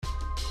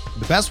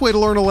The best way to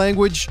learn a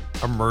language?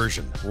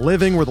 Immersion.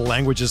 Living where the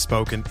language is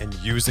spoken and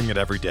using it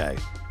every day.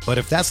 But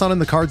if that's not in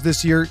the cards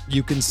this year,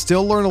 you can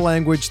still learn a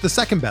language the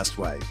second best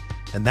way,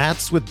 and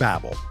that's with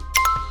Babbel.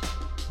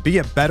 Be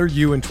a better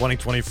you in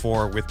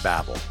 2024 with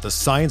Babbel, the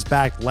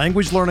science-backed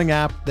language learning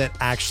app that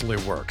actually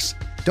works.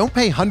 Don't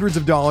pay hundreds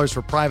of dollars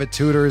for private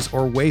tutors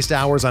or waste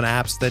hours on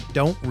apps that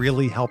don't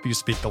really help you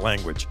speak the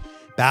language.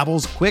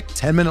 Babbel's quick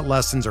 10-minute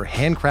lessons are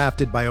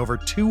handcrafted by over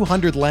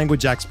 200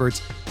 language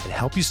experts and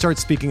help you start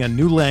speaking a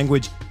new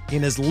language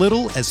in as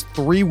little as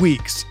 3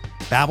 weeks.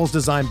 Babbel's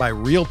designed by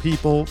real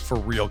people for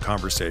real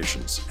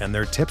conversations, and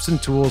their tips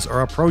and tools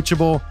are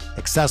approachable,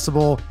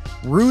 accessible,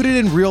 rooted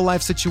in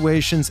real-life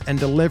situations, and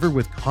delivered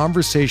with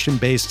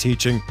conversation-based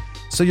teaching,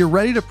 so you're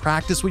ready to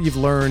practice what you've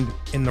learned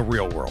in the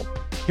real world.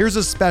 Here's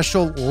a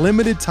special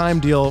limited-time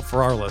deal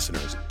for our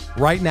listeners.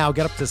 Right now,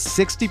 get up to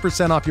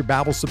 60% off your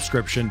Babbel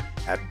subscription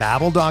at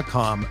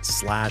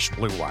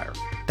babbel.com/Blue Wire.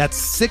 That's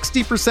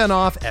 60%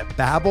 off at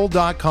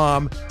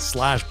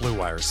babbel.com/Blue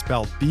Wire,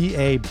 spelled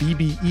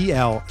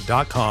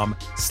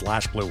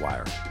BABBEL.com/Blue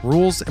Wire.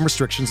 Rules and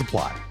restrictions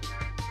apply.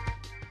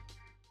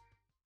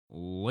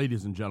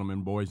 Ladies and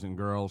gentlemen, boys and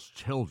girls,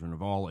 children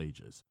of all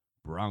ages,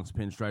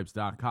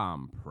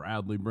 BronxPinstripes.com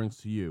proudly brings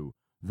to you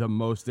the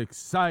most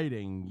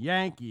exciting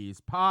Yankees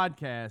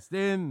podcast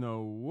in the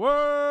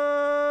world,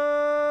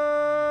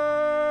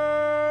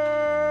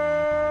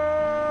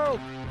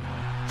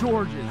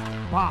 George's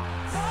Box.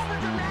 All the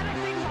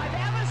dramatic things I've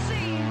ever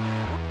seen.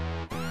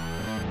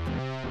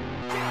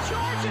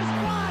 George's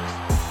Box.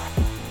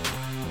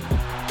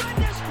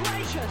 Goodness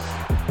gracious.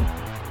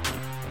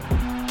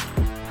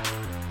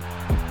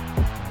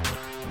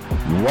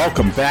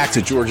 Welcome back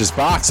to George's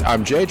Box.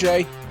 I'm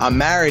JJ. I'm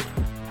married.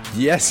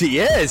 Yes, he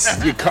is.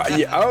 You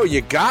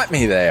got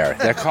me there.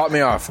 That caught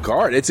me off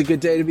guard. It's a good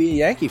day to be a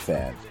Yankee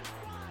fan.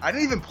 I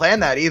didn't even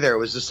plan that either. It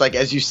was just like,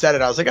 as you said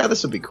it, I was like, oh,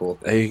 this will be cool.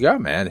 There you go,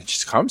 man. It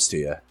just comes to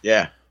you.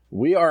 Yeah.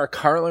 We are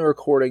currently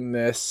recording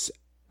this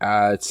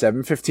at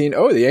 7:15.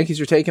 Oh, the Yankees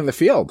are taking the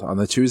field on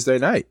the Tuesday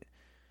night.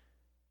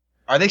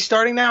 Are they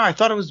starting now? I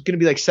thought it was going to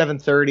be like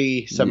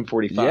 7:30,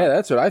 7:45. Yeah,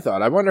 that's what I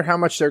thought. I wonder how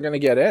much they're going to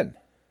get in.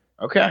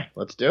 Okay,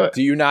 let's do it.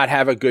 Do you not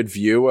have a good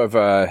view of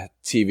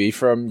TV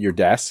from your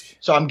desk?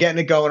 So I'm getting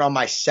it going on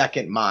my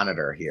second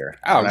monitor here.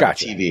 Oh,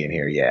 gotcha. TV in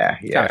here, yeah.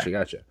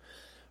 Gotcha.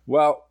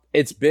 Well,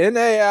 it's been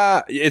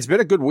a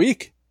good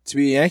week to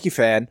be a Yankee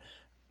fan.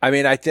 I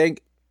mean, I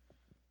think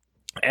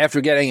after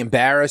getting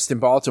embarrassed in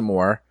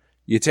Baltimore,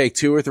 you take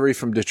 2 or 3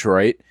 from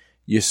Detroit,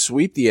 you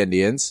sweep the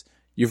Indians,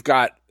 you've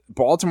got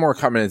Baltimore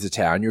coming into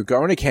town, you're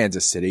going to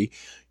Kansas City,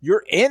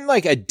 you're in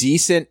like a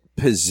decent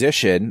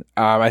position.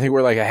 I think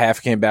we're like a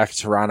half game back to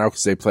Toronto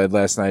because they played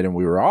last night and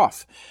we were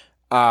off.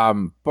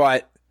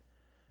 But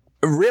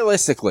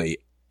realistically,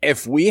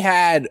 if we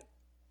had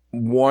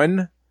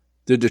won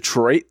the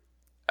Detroit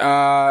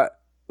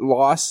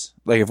loss,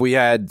 like if we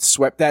had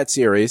swept that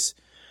series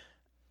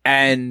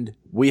and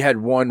we had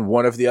won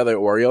one of the other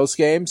Orioles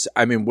games,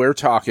 I mean, we're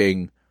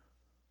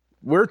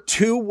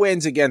 2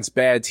 wins against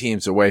bad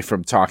teams away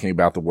from talking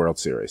about the World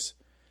Series.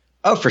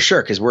 Oh, for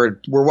sure, because we're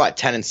what,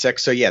 10-6?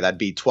 So yeah, that'd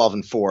be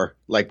 12-4,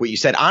 like what you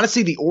said.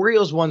 Honestly, the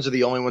Orioles ones are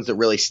the only ones that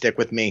really stick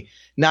with me.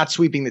 Not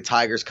sweeping the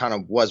Tigers kind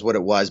of was what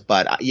it was,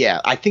 but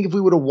yeah, I think if we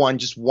would have won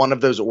just one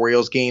of those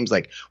Orioles games,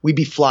 like we'd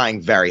be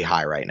flying very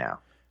high right now.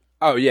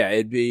 Oh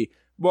yeah,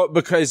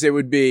 because it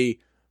would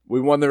be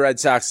we won the Red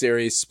Sox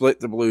series,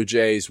 split the Blue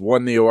Jays,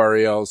 won the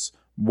Orioles,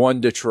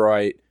 won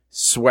Detroit,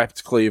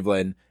 swept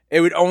Cleveland. It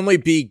would only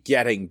be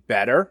getting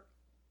better.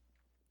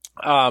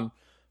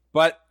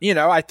 But, you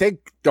know, I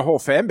think the whole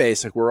fan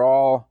base, like we're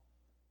all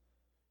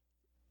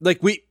like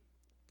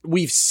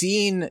we've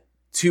seen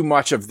too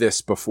much of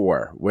this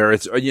before where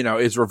it's, you know,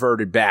 it's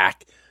reverted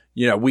back.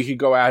 You know, we could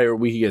go out here,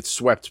 we could get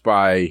swept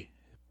by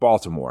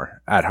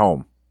Baltimore at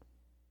home.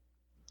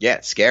 Yeah,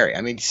 it's scary.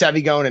 I mean,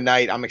 Sevy going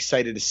tonight, I'm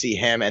excited to see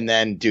him. And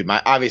then, dude,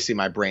 obviously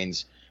my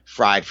brain's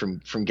fried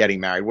from getting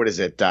married. What is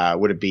it?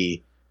 Would it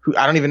be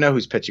I don't even know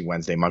who's pitching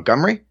Wednesday.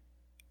 Montgomery?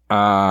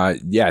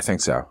 Yeah, I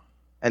think so.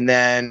 And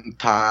then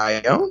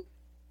Tyone?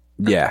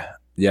 Yeah,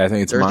 I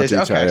think it's Monty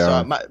Okay,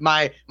 Tyone.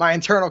 so my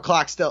internal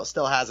clock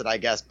still has it, I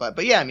guess.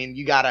 But yeah, I mean,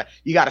 you gotta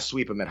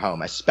sweep them at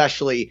home,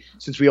 especially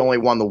since we only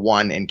won the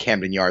one in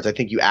Camden Yards. I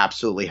think you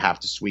absolutely have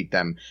to sweep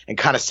them and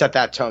kind of set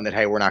that tone that,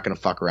 hey, we're not going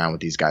to fuck around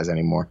with these guys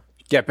anymore.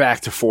 Get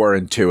back to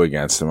 4-2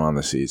 against them on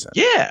the season.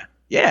 Yeah,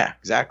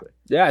 exactly.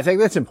 Yeah, I think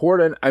that's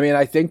important. I mean,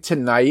 I think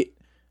tonight,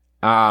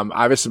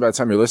 obviously by the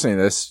time you're listening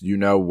to this, you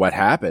know what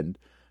happened.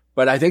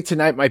 But I think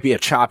tonight might be a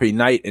choppy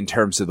night in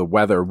terms of the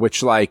weather,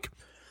 which, like,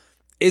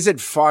 isn't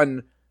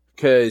fun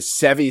because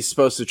Sevy's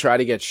supposed to try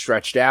to get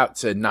stretched out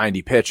to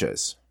 90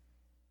 pitches.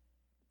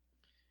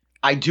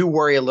 I do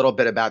worry a little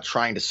bit about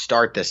trying to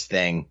start this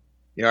thing.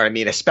 You know what I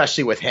mean?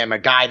 Especially with him, a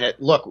guy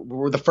that, look,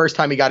 the first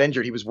time he got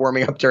injured, he was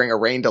warming up during a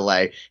rain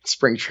delay in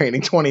spring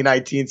training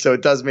 2019. So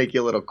it does make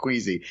you a little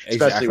queasy,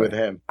 especially with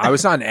him. I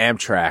was on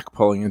Amtrak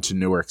pulling into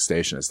Newark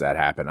Station as that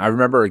happened. I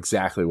remember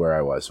exactly where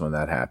I was when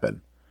that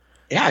happened.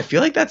 Yeah, I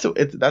feel like that's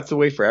the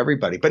way for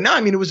everybody. But no,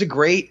 I mean, it was a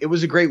great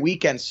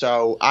weekend.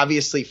 So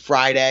obviously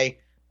Friday,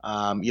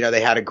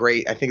 they had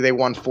I think they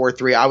won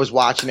 4-3. I was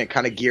watching it,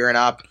 kind of gearing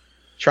up,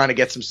 trying to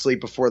get some sleep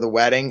before the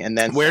wedding. And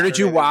then where did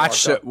you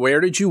watch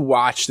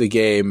the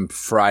game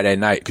Friday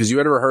night? Because you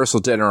had a rehearsal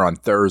dinner on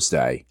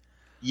Thursday.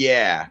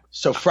 Yeah.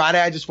 So Friday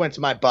I just went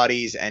to my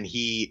buddies, and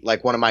he,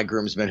 like one of my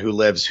groomsmen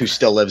who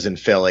still lives in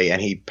Philly,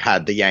 and he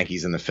had the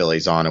Yankees and the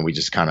Phillies on, and we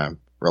just kind of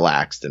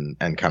relaxed and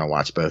kind of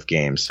watched both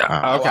games. Okay.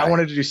 I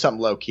wanted to do something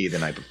low key the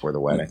night before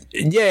the wedding.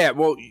 Yeah,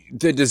 well,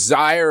 the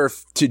desire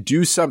to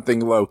do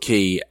something low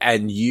key,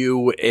 and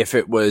if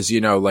it was,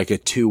 like a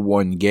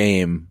 2-1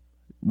 game,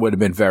 would have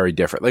been very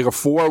different. Like a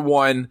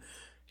 4-1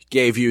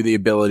 gave you the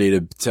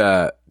ability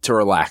to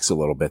relax a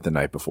little bit the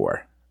night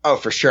before. Oh,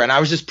 for sure. And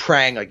I was just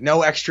praying, like,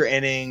 no extra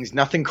innings,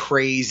 nothing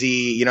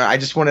crazy. I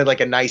just wanted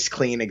like a nice,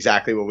 clean,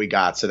 exactly what we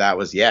got. So that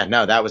was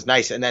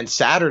nice. And then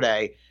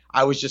Saturday,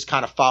 I was just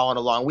kind of following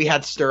along. We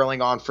had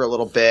Sterling on for a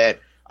little bit.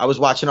 I was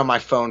watching on my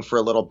phone for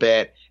a little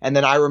bit. And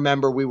then I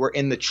remember we were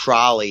in the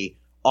trolley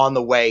on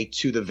the way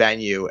to the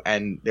venue,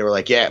 and they were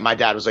like, yeah, my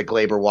dad was like,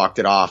 Glaber walked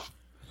it off.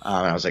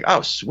 And I was like,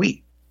 oh,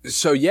 sweet.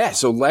 So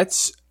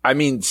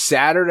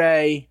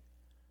Saturday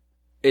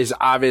is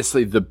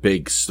obviously the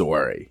big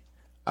story.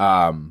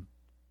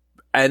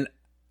 And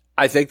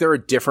I think there are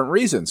different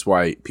reasons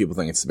why people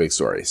think it's the big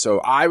story. So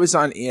I was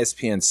on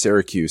ESPN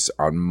Syracuse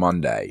on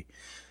Monday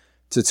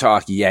to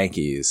talk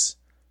Yankees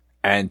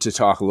and to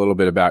talk a little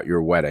bit about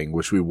your wedding,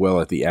 which we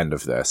will at the end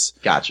of this.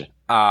 Gotcha.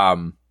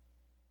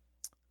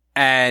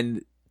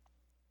 And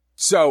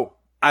so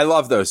I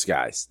love those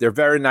guys. They're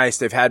very nice.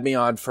 They've had me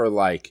on for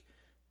like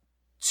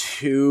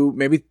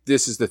maybe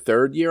this is the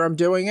third year I'm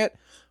doing it,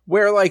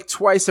 where like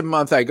twice a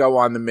month I go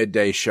on the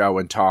midday show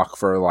and talk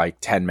for like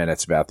 10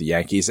 minutes about the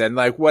Yankees and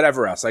like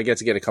whatever else. I get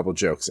to get a couple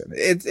jokes in.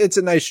 It's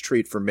a nice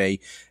treat for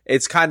me.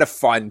 It's kind of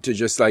fun to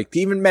just like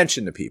even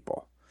mention to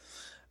people.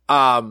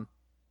 And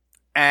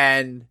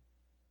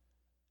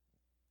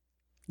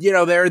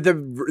they're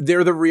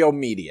the real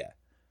media.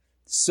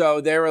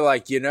 So they were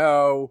like,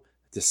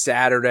 the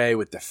Saturday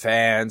with the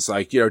fans,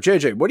 like,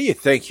 JJ, what do you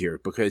think here?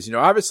 Because,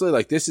 obviously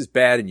like this is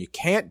bad and you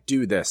can't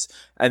do this.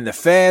 And the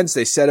fans,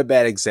 they set a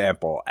bad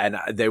example and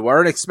they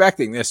weren't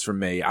expecting this from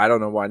me. I don't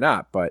know why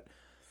not, but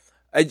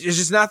it's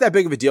just not that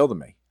big of a deal to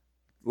me.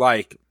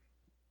 Like,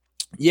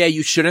 yeah,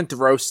 you shouldn't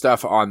throw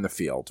stuff on the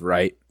field,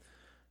 right?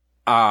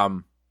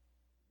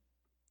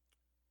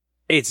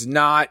 It's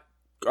not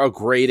a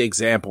great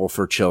example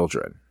for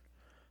children,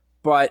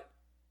 but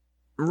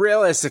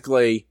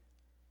realistically,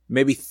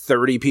 maybe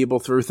 30 people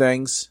threw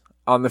things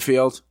on the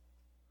field.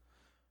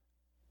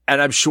 And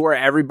I'm sure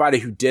everybody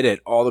who did it,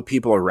 all the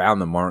people around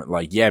them aren't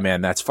like, yeah, man,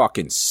 that's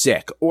fucking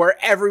sick. Or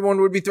everyone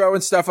would be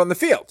throwing stuff on the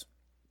field.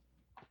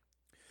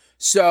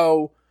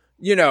 So,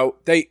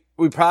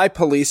 we probably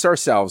policed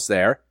ourselves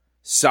there.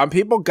 Some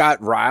people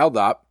got riled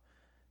up.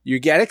 You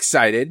get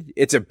excited.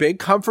 It's a big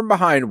come from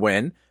behind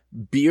win.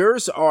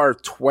 Beers are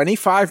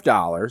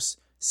 $25.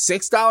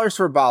 $6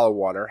 for a bottle of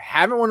water.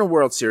 Haven't won a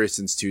World Series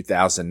since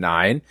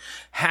 2009.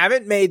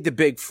 Haven't made the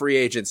big free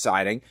agent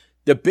signing.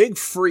 The big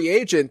free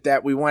agent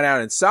that we went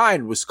out and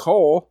signed was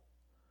Cole.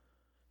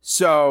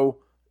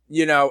 So,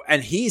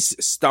 and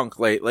he's stunk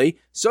lately.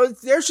 So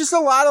there's just a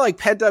lot of like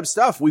pent up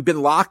stuff. We've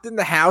been locked in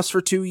the house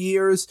for 2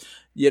 years.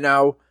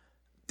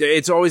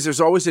 There's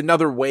always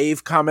another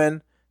wave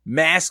coming.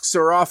 Masks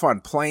are off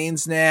on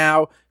planes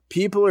now.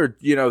 People are,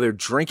 they're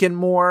drinking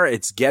more.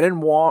 It's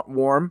getting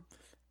warm.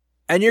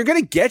 And you're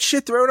going to get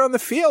shit thrown on the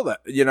field,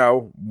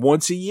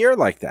 once a year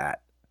like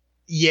that.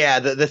 Yeah,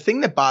 the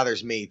thing that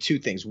bothers me, two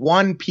things.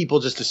 One, people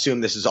just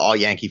assume this is all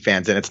Yankee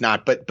fans, and it's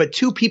not. But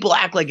two, people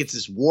act like it's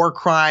this war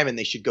crime and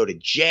they should go to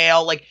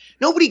jail. Like,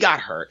 nobody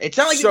got hurt. It's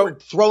not like they were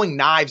throwing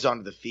knives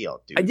onto the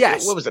field, dude.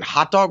 Yes. What was it,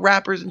 hot dog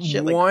wrappers and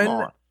shit? Like, come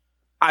on.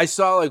 I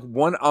saw, like,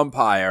 one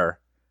umpire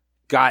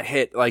got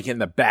hit, like, in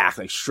the back,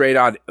 like, straight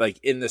on, like,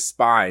 in the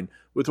spine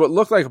with what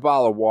looked like a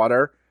bottle of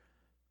water.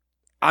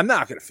 I'm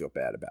not going to feel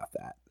bad about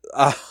that.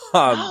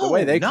 The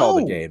way they call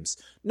the games.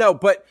 No,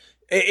 but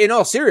in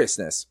all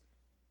seriousness,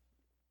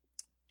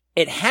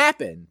 it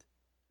happened.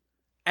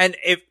 And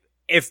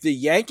if the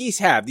Yankees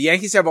have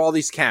all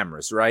these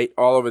cameras, right?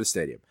 All over the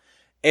stadium.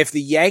 If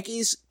the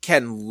Yankees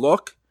can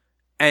look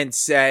and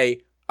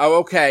say, oh,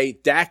 okay,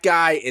 that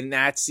guy in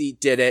that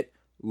seat did it.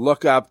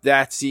 Look up,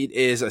 that seat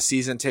is a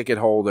season ticket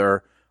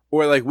holder.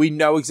 Or like we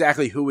know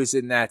exactly who is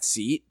in that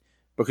seat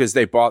because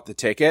they bought the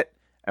ticket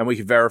and we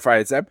can verify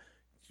it's them.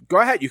 Go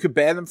ahead. You could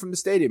ban them from the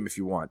stadium if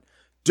you want.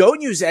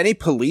 Don't use any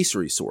police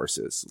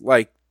resources.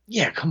 Like,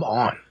 yeah, come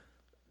on.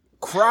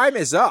 Crime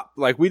is up.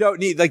 Like, we don't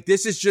need, like,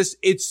 this is just,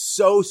 it's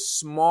so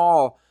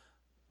small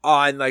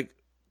on, like,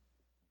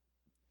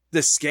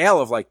 the scale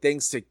of, like,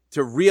 things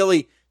to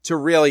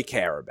really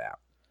care about.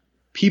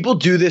 people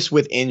do this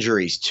with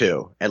injuries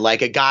too. And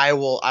like a guy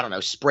will, I don't know,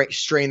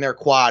 strain their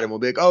quad and we'll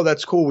be like, oh,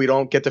 that's cool. We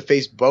don't get to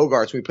face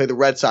Bogarts when we play the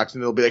Red Sox.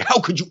 And they'll be like, how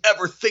could you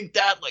ever think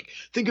that? Like,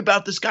 think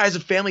about this guy as a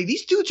family.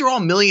 These dudes are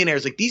all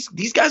millionaires. Like these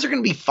guys are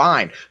going to be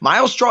fine.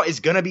 Miles Straw is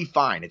going to be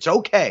fine. It's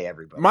okay,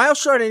 everybody. Miles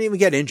Straw didn't even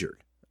get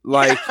injured.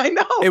 Like, I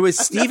know. It was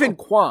Stephen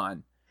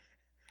Kwan.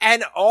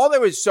 And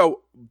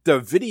so the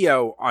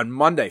video on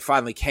Monday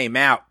finally came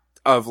out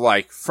of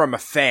like from a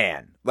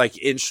fan, like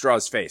in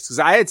Straw's face. Cause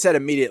I had said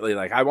immediately,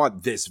 like, I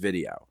want this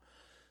video.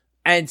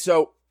 And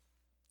so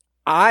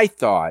I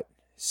thought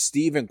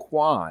Stephen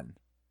Kwan,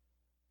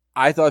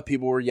 I thought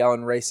people were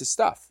yelling racist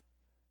stuff,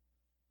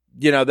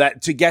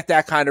 that to get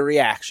that kind of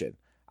reaction.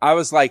 I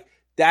was like,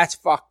 that's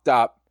fucked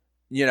up.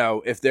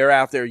 If they're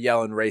out there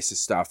yelling racist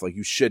stuff, like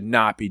you should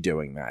not be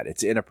doing that.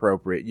 It's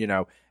inappropriate,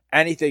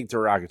 anything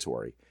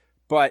derogatory.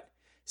 But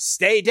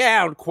stay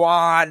down,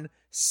 Kwan.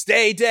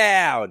 Stay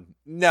down.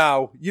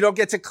 No, you don't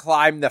get to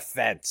climb the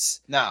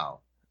fence. No.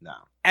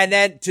 And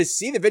then to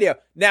see the video.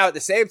 Now, at the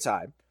same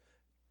time,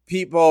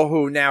 people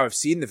who now have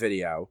seen the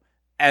video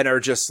and are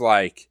just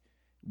like,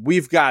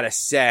 we've got to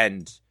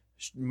send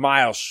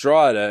Miles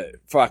Straw to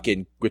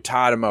fucking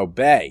Guantanamo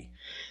Bay.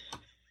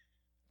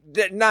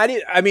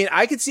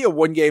 I could see a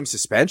 1-game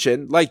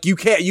suspension. Like, you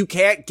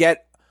can't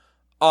get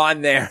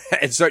on there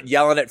and start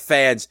yelling at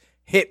fans,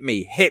 hit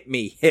me, hit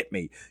me, hit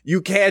me.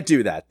 You can't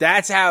do that.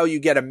 That's how you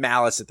get a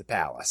malice at the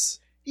palace.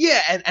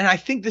 Yeah, and I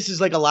think this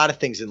is like a lot of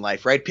things in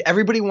life, right?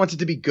 Everybody wants it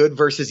to be good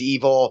versus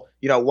evil.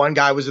 One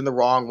guy was in the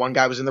wrong, one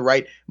guy was in the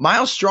right.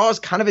 Miles Straw is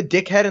kind of a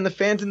dickhead, and the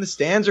fans in the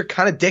stands are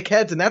kind of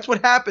dickheads, and that's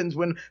what happens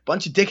when a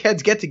bunch of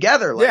dickheads get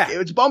together. Like,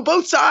 it's on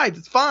both sides.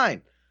 It's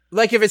fine.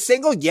 Like, if a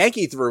single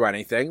Yankee threw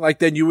anything, like,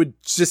 then you would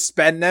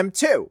suspend them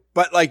too.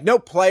 But, like, no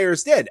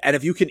players did. And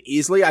if you can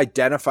easily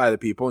identify the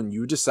people and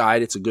you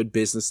decide it's a good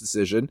business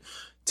decision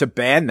to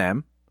ban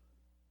them,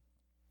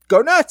 go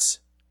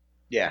nuts.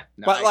 Yeah.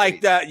 No, but,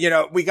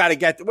 we got to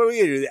get, what are we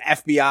going to do? The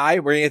FBI?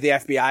 We're going to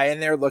get the FBI in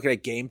there looking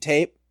at game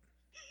tape?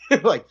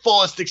 Like,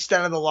 fullest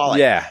extent of the law. Like,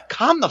 yeah.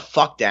 Calm the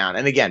fuck down.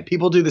 And again,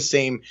 people do the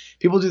same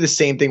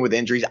thing with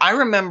injuries. I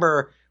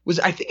remember,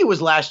 I think it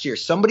was last year,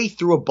 somebody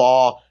threw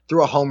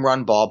a home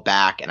run ball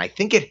back, and I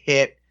think it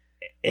hit.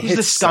 Who's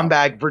the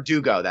scumbag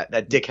Verdugo,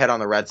 that dickhead on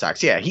the Red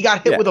Sox? Yeah, he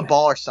got hit with a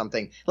ball or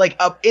something, like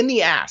up in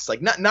the ass,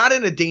 like not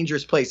in a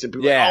dangerous place. And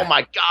people are like, oh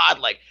my God,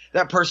 like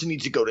that person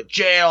needs to go to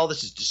jail.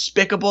 This is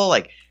despicable.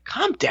 Like,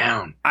 calm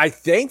down. I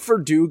think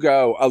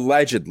Verdugo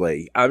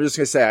allegedly, I'm just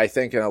gonna say I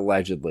think an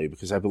allegedly,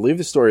 because I believe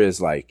the story is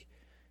like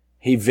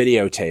he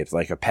videotaped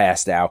like a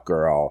passed out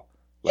girl.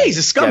 Like, he's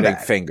a scumbag.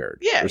 Getting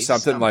fingered, or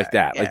something like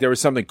that. Yeah. Like there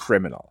was something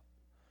criminal.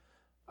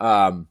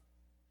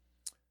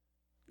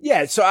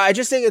 Yeah, so I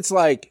just think it's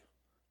like,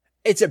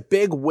 it's a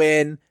big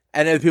win.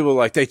 And then people are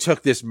like, they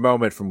took this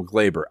moment from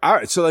Gleyber. All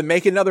right, so then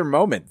make another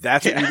moment.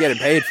 That's what you're getting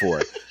paid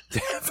for.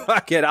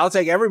 Fuck it. I'll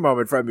take every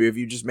moment from you if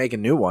you just make a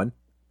new one.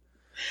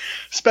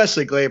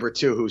 Especially Gleyber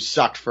too, who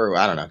sucked for,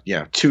 I don't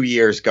know, 2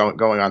 years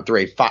going on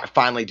 3.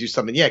 Finally do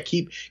something. Yeah,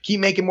 keep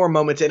making more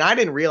moments. And I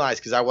didn't realize,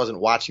 because I wasn't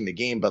watching the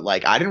game, but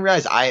like I didn't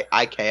realize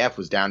IKF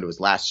was down to his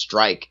last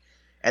strike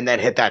and then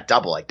hit that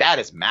double. Like, that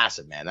is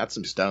massive, man. That's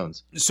some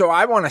stones. So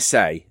I want to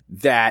say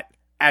that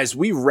as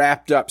we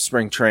wrapped up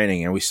spring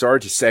training and we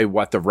started to say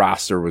what the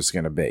roster was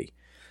going to be,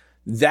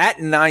 that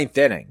 9th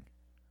inning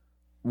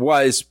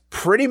was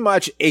pretty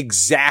much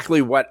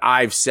exactly what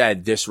I've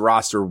said this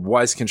roster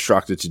was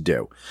constructed to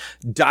do.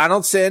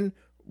 Donaldson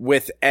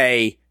with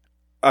a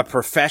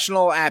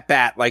professional at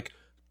bat, like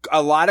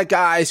a lot of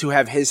guys who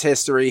have his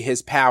history,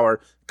 his power,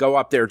 go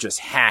up there just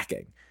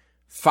hacking.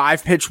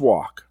 5-pitch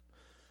walk.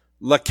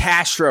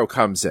 LeCastro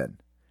comes in.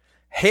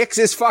 Hicks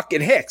is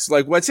fucking Hicks.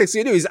 Like, what's Hicks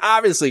gonna do? He's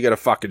obviously gonna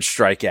fucking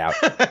strike out.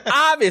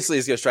 Obviously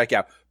he's gonna strike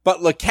out. But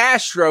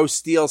LeCastro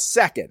steals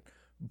second.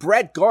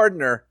 Brett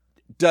Gardner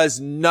does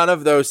none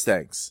of those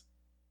things.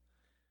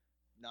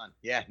 None.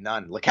 Yeah,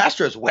 none.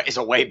 LeCastro is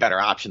a way better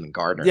option than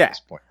Gardner at this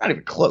point. Not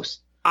even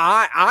close.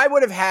 I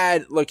would have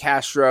had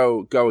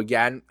LeCastro go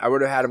again. I would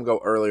have had him go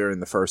earlier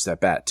in the first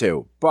at bat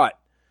too. But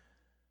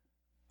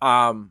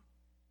then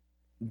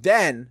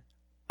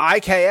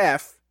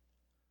IKF,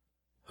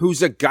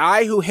 who's a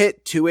guy who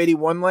hit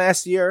 281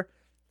 last year,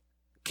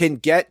 can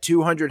get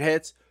 200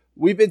 hits.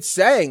 We've been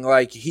saying,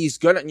 like, he's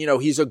gonna,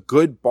 he's a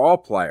good ball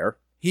player.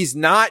 He's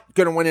not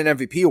gonna win an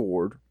MVP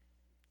award,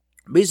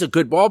 but he's a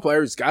good ball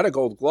player. He's got a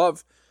gold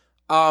glove.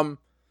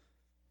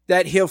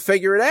 That he'll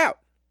figure it out.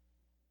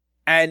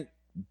 And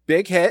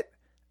big hit.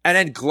 And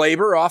then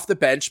Gleyber off the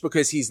bench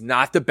because he's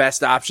not the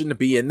best option to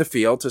be in the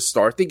field to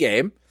start the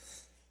game.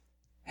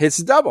 Hits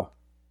a double.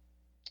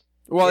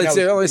 Well, it's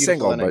only a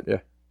single, but yeah.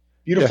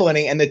 Beautiful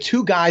inning. And the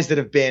two guys that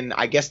have been,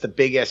 I guess, the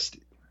biggest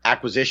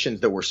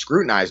acquisitions that were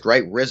scrutinized,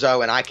 right?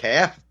 Rizzo and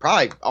IKF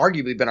probably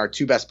arguably been our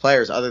two best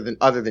players other than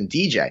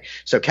DJ.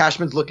 So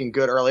Cashman's looking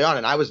good early on.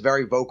 And I was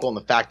very vocal in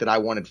the fact that I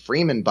wanted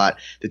Freeman, but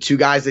the two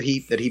guys that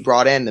he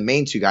brought in, the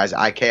main two guys,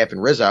 IKF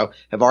and Rizzo,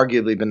 have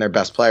arguably been their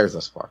best players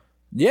thus far.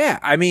 Yeah.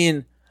 I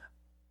mean,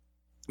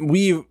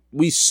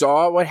 we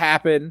saw what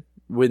happened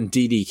when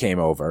DD came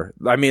over.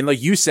 I mean,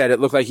 like you said, it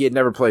looked like he had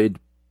never played,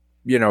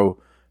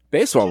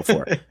 baseball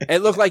before.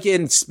 It looked like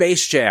in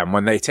Space Jam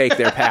when they take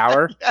their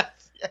power.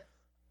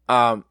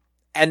 Yes.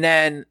 And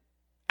then,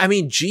 I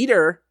mean,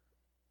 Jeter,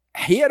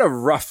 he had a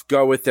rough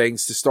go with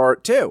things to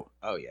start too.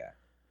 Oh yeah.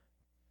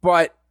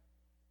 But,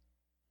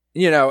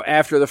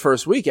 after the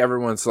first week,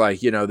 everyone's like,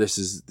 this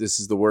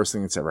is the worst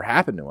thing that's ever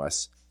happened to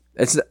us.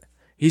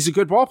 He's a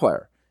good ball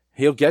player.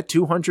 He'll get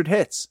 200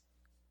 hits.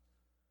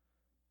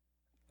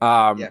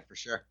 Yeah, for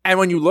sure. And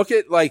when you look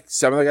at like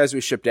some of the guys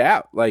we shipped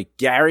out, like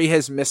Gary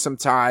has missed some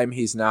time.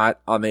 He's not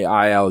on the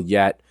IL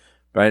yet,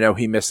 but I know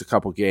he missed a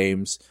couple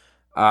games.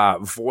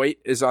 Voit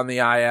is on the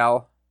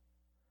IL.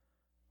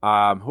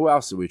 Who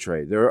else did we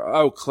trade?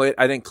 Clint.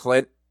 I think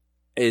Clint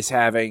is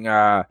having.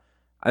 I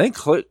think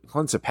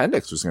Clint's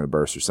appendix was going to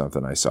burst or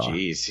something. I saw.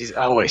 Jeez, he's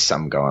always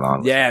something going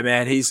on. Yeah,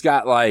 man. He's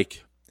got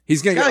like.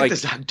 He's gonna get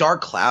this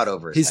dark cloud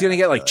over his He's head, gonna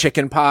get like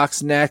chicken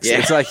pox next. Yeah.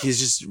 It's like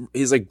he's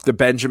like the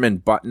Benjamin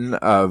Button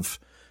of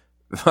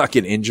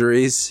fucking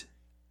injuries.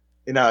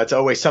 It's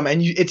always some,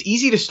 and it's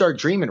easy to start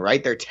dreaming,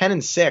 right? They're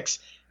 10-6,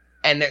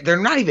 and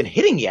they're not even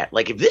hitting yet.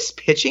 Like if this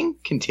pitching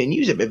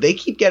continues, if they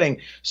keep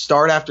getting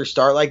start after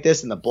start like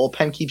this, and the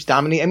bullpen keeps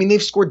dominating, I mean,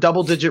 they've scored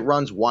double-digit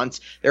runs once.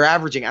 They're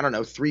averaging,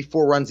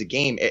 3-4 runs a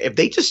game. If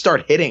they just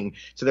start hitting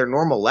to their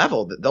normal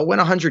level, they'll win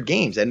 100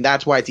 games, and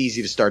that's why it's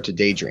easy to start to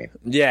daydream.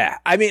 Yeah,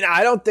 I mean,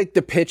 I don't think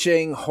the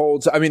pitching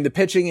holds. I mean, the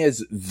pitching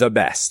is the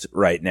best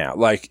right now,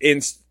 like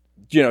in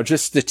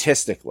just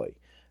statistically.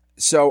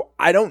 So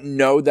I don't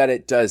know that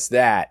it does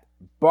that,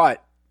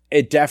 but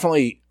it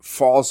definitely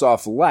falls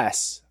off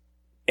less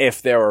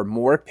if there are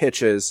more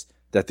pitches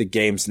that the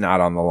game's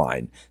not on the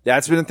line.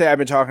 That's been the thing I've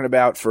been talking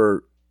about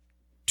for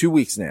 2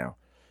 weeks now.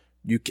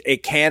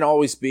 It can't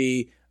always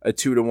be a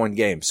 2-1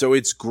 game. So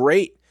it's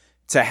great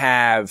to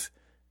have,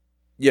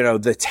 the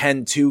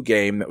 10-2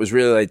 game that was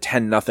really like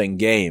 10-0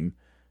 game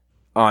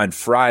on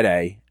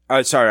Sunday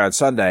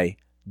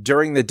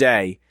during the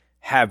day,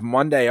 have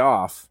Monday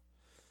off.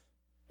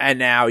 And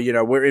now,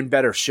 we're in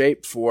better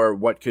shape for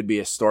what could be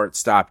a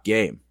start-stop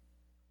game.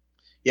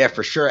 Yeah,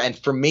 for sure. And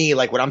for me,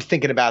 like when I'm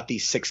thinking about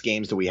these 6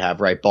 games that we have,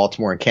 right,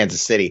 Baltimore and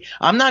Kansas City,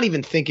 I'm not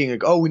even thinking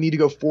like, we need to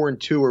go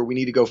 4-2 or we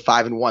need to go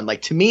 5-1.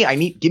 Like to me,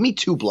 give me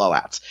 2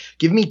 blowouts.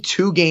 Give me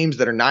 2 games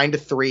that are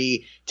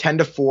 9-3,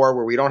 10-4,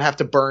 where we don't have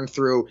to burn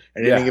through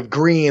an inning of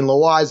Green,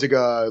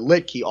 Loizaga,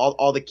 Litke,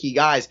 all the key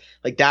guys.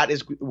 Like that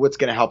is what's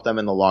going to help them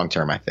in the long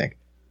term, I think.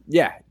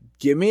 Yeah,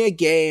 give me a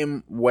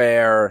game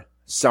where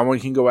someone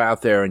can go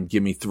out there and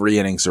give me 3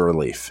 innings of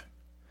relief.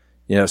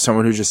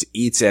 Someone who just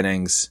eats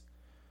innings.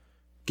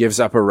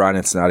 Gives up a run,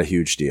 it's not a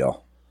huge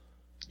deal.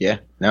 Yeah,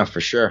 no, for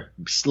sure.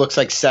 Looks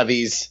like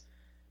Sevy's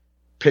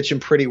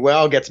pitching pretty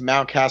well. Gets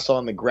Mountcastle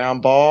on the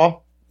ground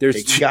ball.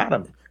 There's he got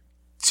him.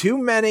 Too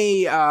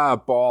many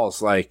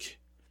balls, like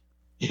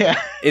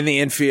in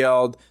the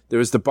infield. There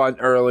was the bunt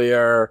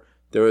earlier.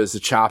 There was a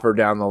chopper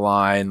down the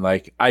line.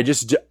 Like I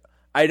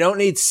don't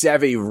need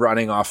Sevy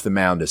running off the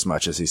mound as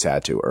much as he's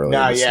had to earlier.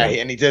 No, yeah,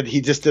 and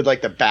he just did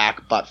like the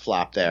back butt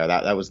flop there.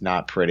 That was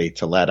not pretty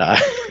to let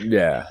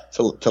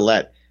to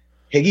let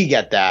Higgy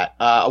get that.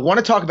 I want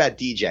to talk about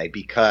DJ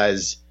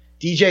because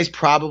DJ's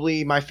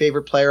probably my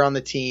favorite player on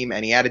the team,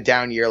 and he had a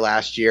down year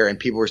last year, and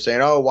people were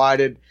saying, why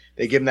did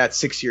they give him that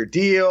 6-year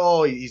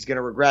deal? He's going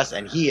to regress,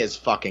 and he is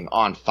fucking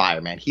on fire,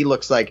 man. He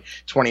looks like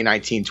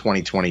 2019,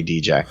 2020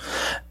 DJ.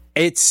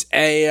 It's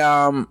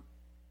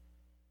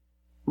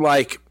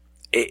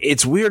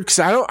it's weird because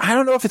I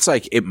don't know if it's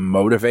like it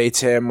motivates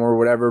him or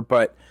whatever,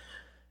 but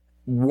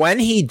when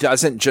he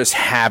doesn't just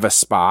have a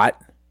spot,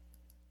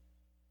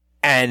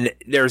 and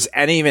there's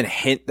any even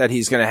hint that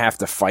he's going to have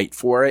to fight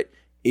for it,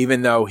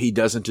 even though he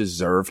doesn't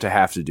deserve to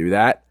have to do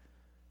that,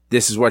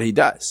 this is what he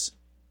does.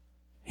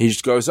 He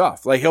just goes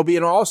off. Like, he'll be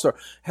an all-star.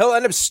 He'll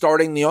end up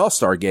starting the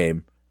all-star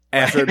game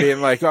after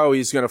being like,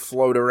 he's going to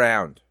float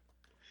around.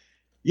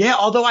 Yeah,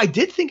 although I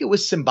did think it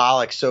was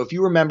symbolic. So if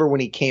you remember when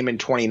he came in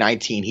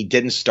 2019, he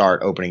didn't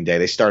start opening day.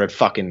 They started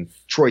fucking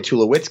Troy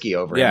Tulowitzki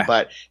over him.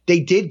 But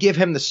they did give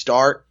him the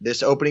start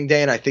this opening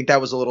day, and I think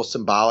that was a little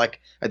symbolic.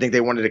 I think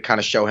they wanted to kind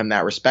of show him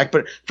that respect.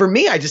 But for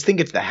me, I just think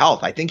it's the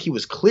health. I think he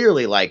was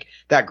clearly like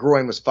that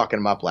groin was fucking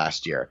him up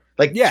last year.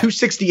 Like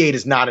 268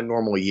 is not a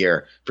normal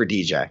year for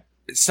DJ.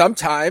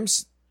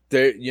 Sometimes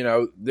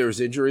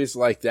there's injuries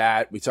like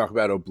that. We talk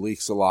about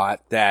obliques a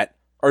lot that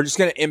are just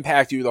going to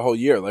impact you the whole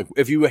year. Like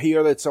if you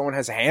hear that someone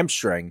has a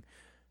hamstring,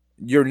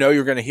 you're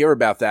going to hear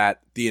about that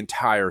the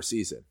entire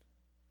season.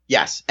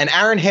 Yes. And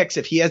Aaron Hicks,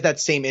 if he has that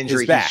same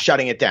injury, he's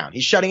shutting it down.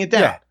 He's shutting it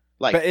down. Yeah.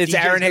 Like, but it's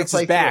Aaron Hicks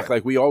is back.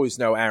 Like we always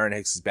know Aaron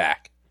Hicks is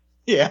back.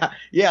 Yeah.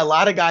 Yeah. A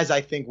lot of guys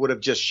I think would have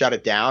just shut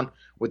it down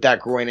with that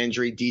groin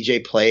injury.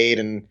 DJ played,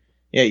 and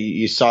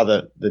you saw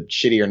the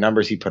shittier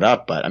numbers he put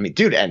up. But I mean,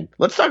 dude, and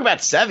let's talk about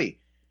Sevy.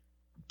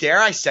 Dare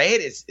I say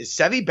it? Is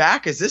Sevy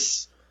back? Is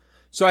this?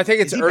 So I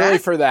think it's early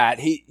for that.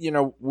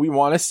 We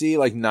want to see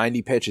like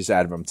 90 pitches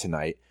out of him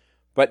tonight,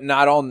 but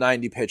not all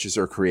 90 pitches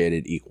are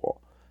created equal.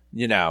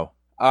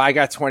 I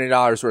got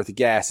 $20 worth of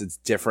gas. It's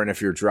different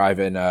if you're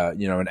driving,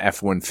 an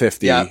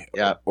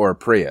F-150 or a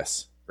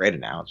Prius. Great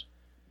analogy.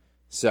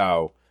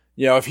 So,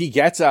 if he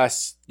gets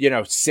us,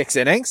 6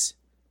 innings,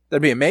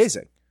 that'd be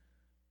amazing.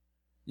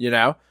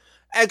 And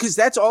because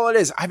that's all it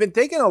is. I've been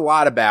thinking a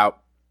lot about,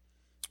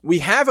 we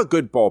have a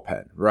good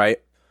bullpen,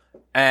 right?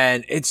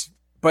 And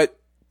but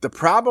the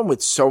problem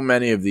with so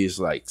many of these,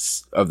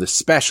 of the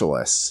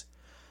specialists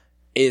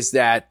is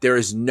that there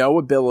is no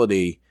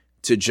ability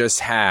to just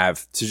go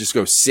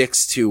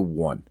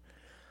 6-2-1.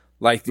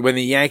 Like when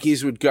the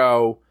Yankees would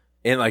go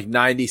in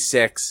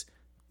 96,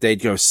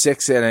 they'd go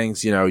 6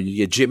 innings. You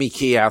get Jimmy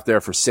Key out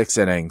there for 6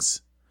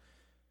 innings,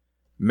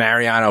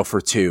 Mariano for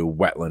 2,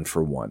 Wetland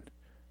for 1.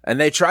 And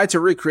they tried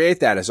to recreate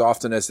that as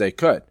often as they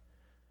could.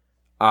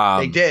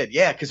 They did,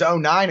 yeah, because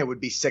 09 it would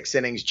be 6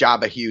 innings,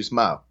 Jabba Hughes,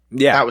 Mo.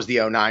 Yeah. That was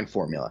the 09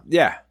 formula.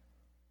 Yeah.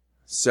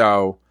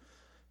 So,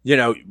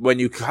 when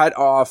you cut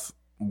off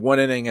 1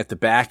 inning at the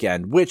back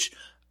end, which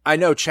I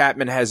know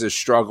Chapman has his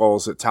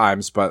struggles at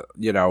times, but,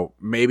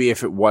 maybe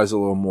if it was a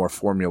little more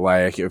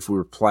formulaic, if we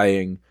were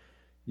playing,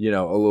 a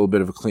little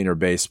bit of a cleaner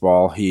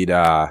baseball, he'd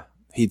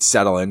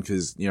settle in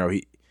because,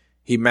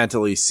 he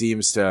mentally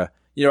seems to,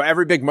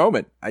 every big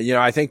moment.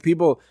 I think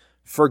people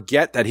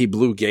forget that he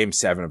blew Game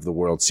 7 of the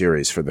World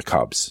Series for the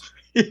Cubs.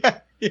 Yeah.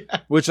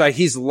 Which,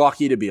 he's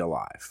lucky to be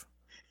alive.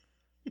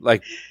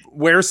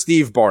 Where's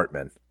Steve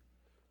Bartman?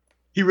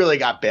 He really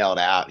got bailed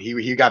out.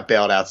 He got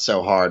bailed out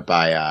so hard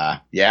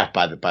by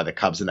the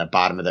Cubs in that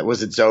bottom of that.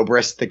 Was it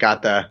Zobrist that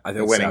got the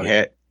winning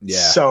hit? Yeah.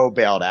 So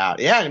bailed out.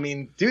 Yeah, I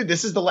mean, dude,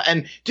 this is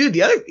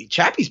the other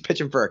Chappie's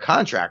pitching for a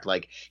contract.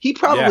 He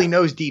probably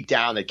knows deep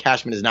down that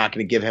Cashman is not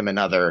going to give him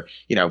another,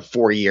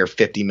 4-year,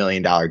 $50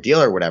 million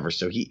deal or whatever.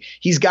 So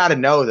he's got to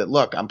know that,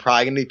 look, I'm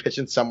probably going to be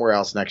pitching somewhere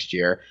else next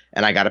year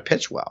and I got to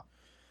pitch well.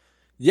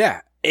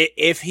 Yeah.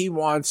 If he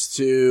wants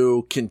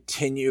to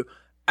continue,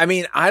 I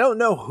mean, I don't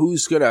know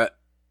who's going to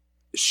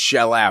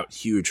shell out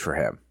huge for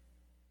him.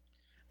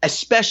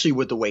 Especially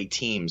with the way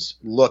teams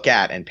look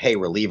at and pay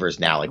relievers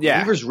now.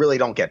 Relievers really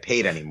don't get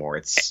paid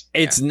anymore.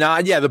 It's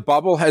not. Yeah, the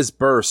bubble has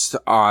burst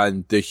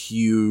on the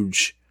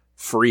huge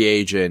free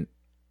agent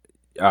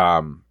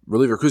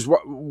reliever. Because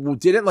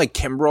didn't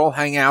Kimbrel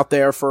hang out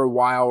there for a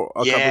while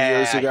a couple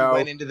years ago? He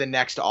went into the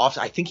next off.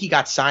 I think he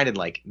got signed in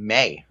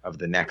May of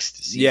the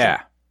next season.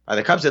 Yeah.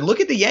 The Cubs said, look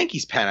at the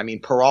Yankees pen. I mean,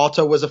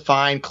 Peralta was a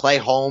fine. Clay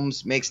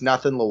Holmes makes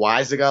nothing.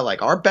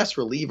 Loaizaga, our best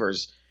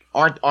relievers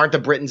aren't the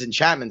Britons and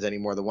Chapmans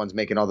anymore, the ones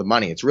making all the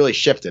money. It's really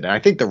shifted. And I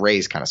think the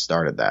Rays kind of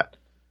started that.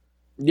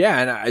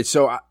 Yeah. And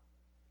so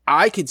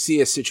I could see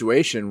a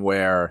situation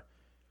where,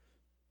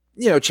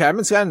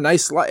 Chapman's got a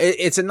nice life.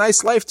 It's a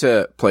nice life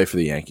to play for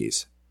the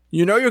Yankees.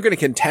 You're going to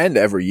contend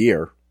every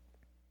year.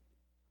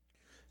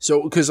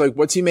 So, because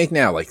what's he make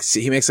now?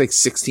 He makes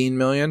 $16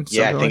 million.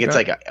 Yeah, I think it's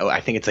I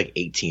think it's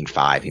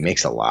 18.5. He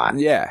makes a lot.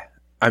 Yeah,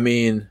 I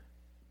mean,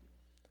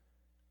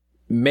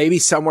 maybe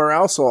somewhere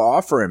else will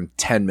offer him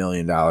 $10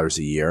 million a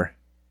year.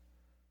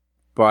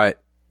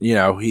 But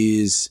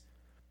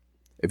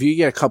if you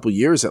get a couple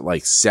years at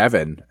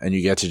 7 and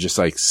you get to just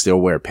still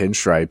wear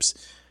pinstripes,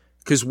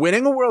 because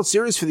winning a World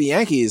Series for the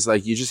Yankees,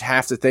 you just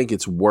have to think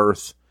it's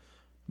worth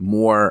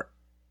more,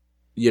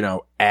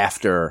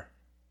 after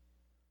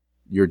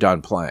you're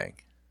done playing.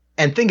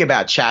 And think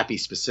about Chappie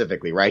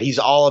specifically, right? He's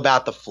all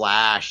about the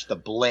flash, the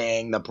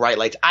bling, the bright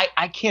lights.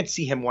 I can't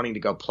see him wanting to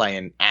go play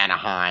in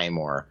Anaheim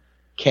or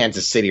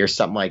Kansas City or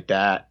something like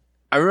that.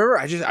 I remember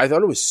I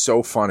thought it was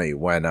so funny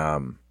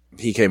when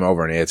he came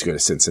over and he had to go to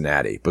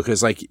Cincinnati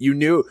because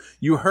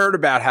you heard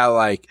about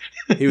how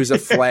he was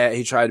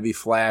he tried to be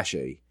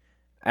flashy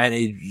and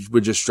he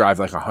would just drive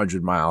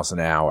 100 miles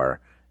an hour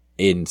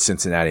in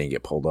Cincinnati and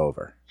get pulled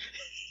over.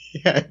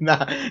 Yeah,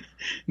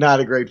 not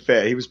a great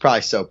fit. He was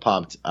probably so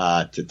pumped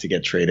to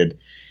get traded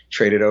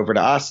over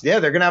to us. Yeah,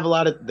 they're gonna have a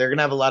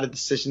lot of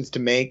decisions to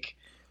make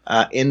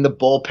in the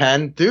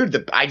bullpen, dude.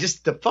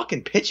 The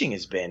fucking pitching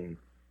has been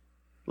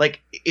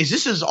is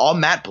this all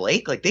Matt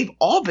Blake? They've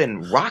all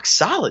been rock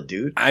solid,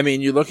 dude. I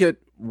mean, you look at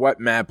what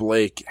Matt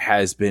Blake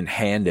has been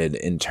handed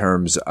in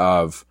terms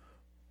of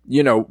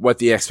what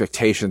the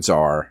expectations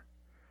are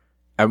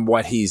and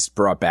what he's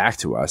brought back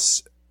to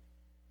us.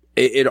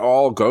 It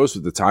all goes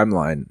with the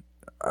timeline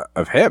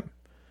of him.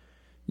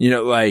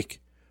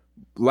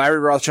 Larry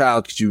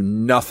Rothschild could do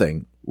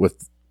nothing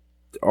with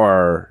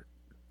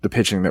the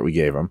pitching that we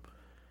gave him.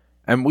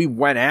 And we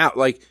went out,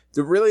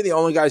 the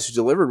only guys who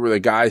delivered were the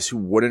guys who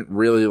wouldn't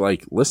really,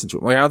 listen to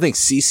him. I don't think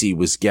CeCe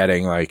was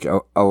getting,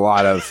 a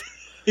lot of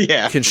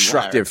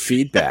constructive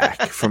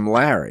feedback from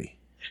Larry.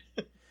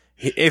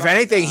 If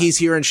anything, he's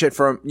hearing shit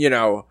from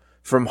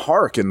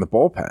Hark in the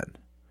bullpen.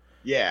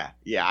 Yeah,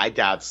 I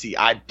doubt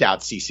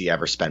CeCe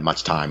ever spent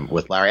much time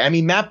with Larry. I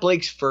mean, Matt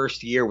Blake's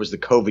first year was the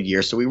COVID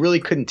year, so we really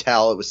couldn't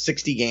tell. It was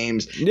 60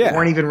 games. Yeah. We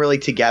weren't even really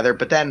together.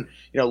 But then,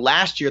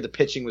 last year the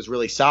pitching was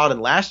really solid,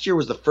 and last year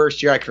was the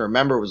first year I can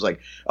remember it was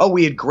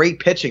we had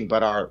great pitching,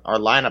 but our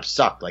lineup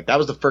sucked. That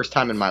was the first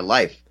time in my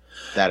life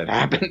that had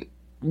happened.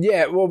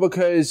 Yeah, well,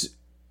 because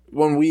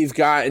when we've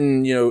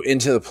gotten,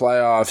 into the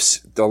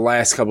playoffs the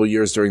last couple of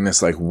years during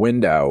this like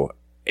window,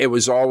 it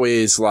was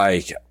always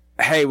like,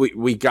 hey,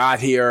 we got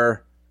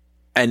here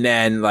and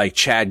then like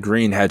Chad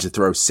Green had to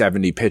throw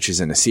 70 pitches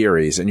in a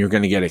series and you're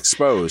going to get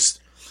exposed.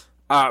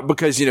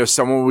 Because,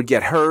 someone would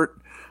get hurt.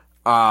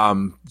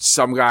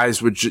 Some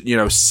guys would,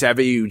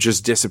 Sevy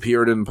just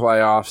disappeared in the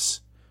playoffs,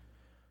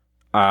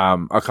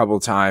 a couple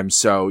of times.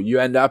 So you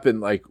end up in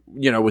like,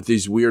 with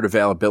these weird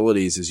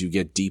availabilities as you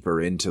get deeper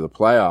into the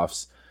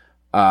playoffs.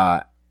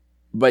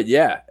 But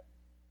yeah,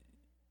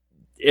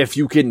 if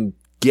you can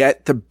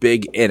get the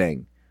big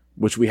inning,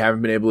 which we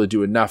haven't been able to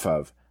do enough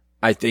of,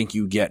 I think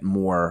you get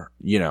more,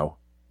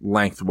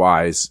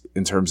 lengthwise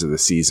in terms of the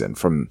season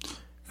from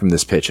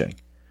this pitching.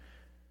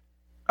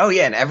 Oh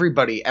yeah, and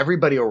everybody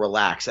will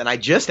relax. And I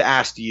just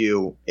asked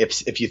you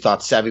if you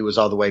thought Sevy was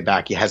all the way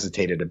back. You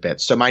hesitated a bit.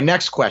 So my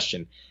next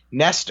question,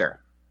 Nestor,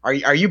 are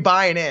you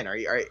buying in?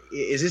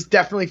 Is this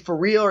definitely for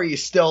real, or are you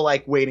still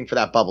like waiting for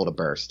that bubble to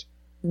burst?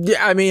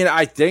 Yeah, I mean,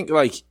 I think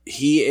like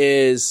he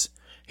is.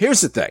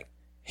 Here's the thing,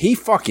 he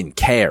fucking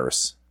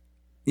cares.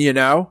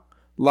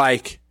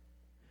 Like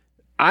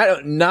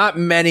not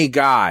many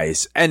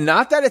guys, and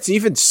not that it's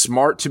even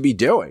smart to be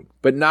doing,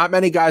 but not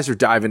many guys are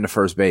diving to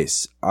first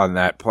base on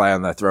that play,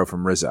 on that throw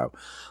from Rizzo.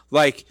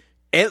 Like,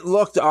 it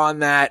looked on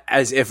that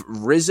as if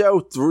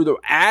Rizzo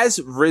as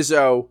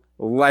Rizzo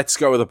lets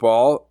go of the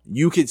ball,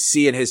 you could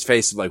see in his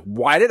face, like,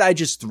 why did I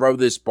just throw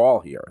this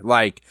ball here?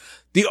 Like,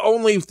 the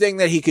only thing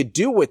that he could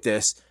do with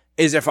this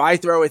is if I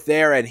throw it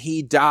there and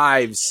he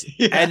dives,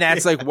 and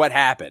that's like what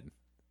happened.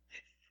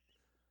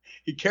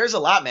 He cares a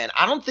lot, man.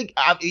 I don't think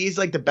he's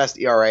like the best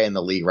ERA in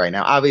the league right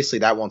now. Obviously,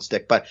 that won't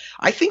stick, but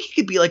I think he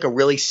could be like a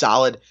really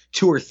solid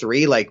 2 or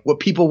 3, like what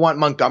people want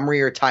Montgomery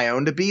or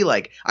Tyone to be.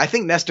 Like, I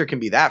think Nestor can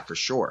be that for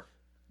sure.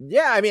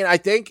 Yeah, I mean, I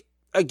think,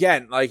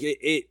 again, like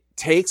it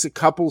takes a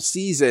couple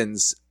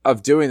seasons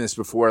of doing this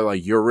before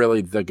like you're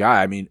really the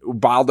guy. I mean,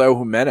 Ubaldo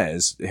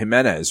Jimenez,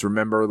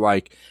 remember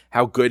like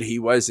how good he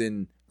was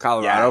in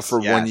Colorado for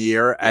 1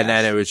 year, and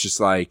then it was just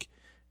like,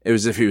 it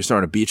was as if he was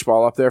throwing a beach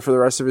ball up there for the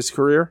rest of his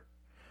career.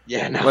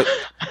 Yeah, no.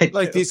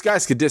 Like these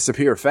guys could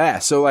disappear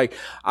fast. So like,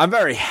 I'm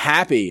very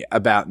happy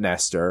about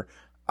Nestor.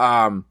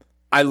 I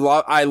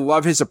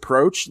love his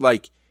approach.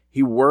 Like,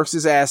 he works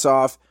his ass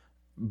off.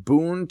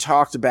 Boone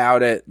talked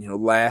about it,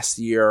 last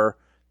year,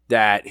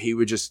 that he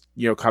would just,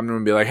 come to him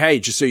and be like, hey,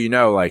 just so you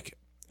know, like,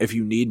 if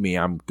you need me,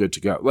 I'm good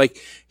to go.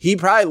 Like, he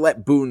probably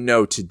let Boone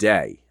know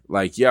today,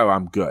 like, yo,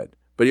 I'm good.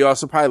 But he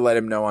also probably let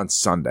him know on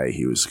Sunday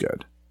he was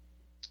good.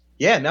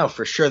 Yeah, no,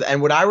 for sure.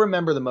 And what I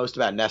remember the most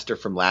about Nestor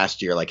from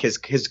last year, like his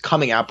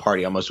coming out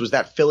party almost, was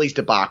that Phillies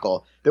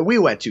debacle that we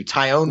went to.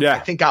 Tyone, I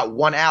think, got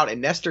 1 out, and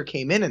Nestor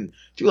came in and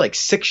threw like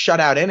 6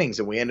 shutout innings,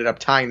 and we ended up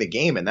tying the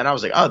game. And then I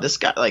was like, oh, this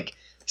guy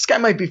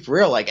might be for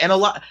real. Like, and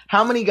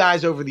how many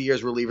guys over the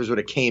years, relievers, would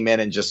have came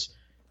in and just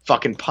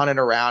fucking punted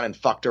around and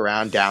fucked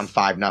around down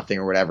 5-0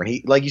 or whatever. And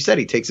he, like you said,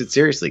 he takes it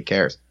seriously,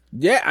 cares.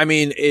 Yeah, I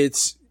mean,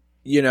 it's,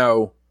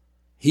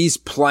 he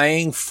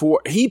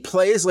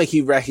plays like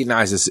he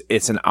recognizes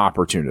it's an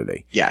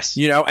opportunity. Yes.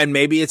 And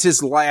maybe it's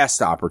his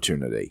last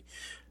opportunity.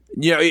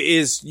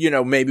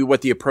 Maybe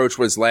what the approach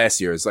was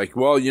last year. It's like,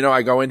 well,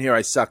 I go in here,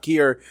 I suck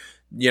here.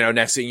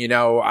 Next thing you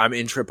know, I'm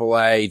in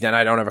AAA, then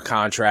I don't have a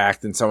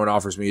contract, and someone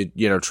offers me,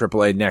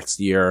 AAA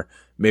next year.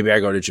 Maybe I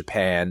go to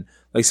Japan.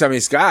 Like, some of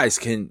these guys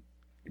can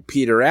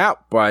peter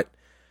out, but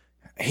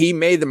he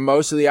made the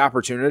most of the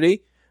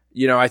opportunity.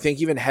 I think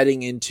even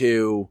heading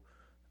into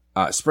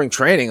spring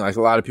training, like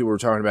a lot of people were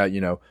talking about,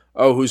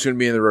 who's going to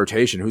be in the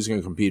rotation? Who's going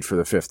to compete for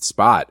the 5th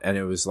spot? And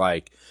it was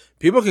like,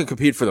 people can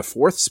compete for the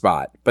 4th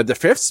spot, but the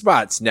 5th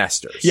spot's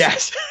Nestor's.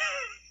 Yes.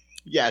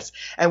 Yes.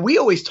 And we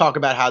always talk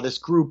about how this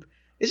group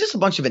is just a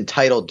bunch of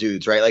entitled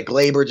dudes, right? Like,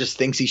 Glaber just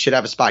thinks he should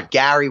have a spot.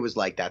 Gary was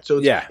like that.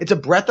 So it's a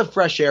breath of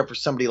fresh air for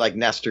somebody like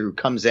Nestor, who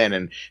comes in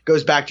and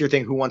goes back to your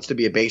thing, who wants to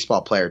be a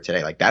baseball player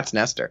today. Like, that's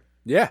Nestor.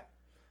 Yeah.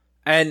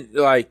 And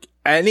like,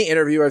 any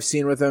interview I've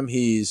seen with him,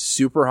 he's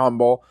super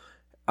humble.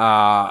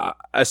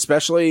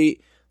 Especially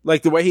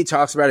like the way he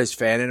talks about his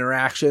fan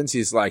interactions.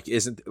 He's like,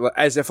 isn't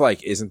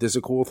this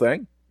a cool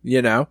thing?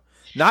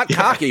 Not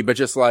cocky, but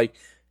just like,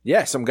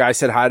 yeah, some guy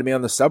said hi to me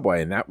on the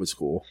subway and that was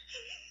cool.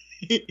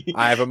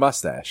 I have a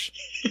mustache.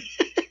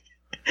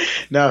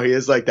 No, he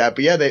is like that.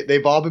 But yeah,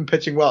 they've all been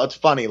pitching well. It's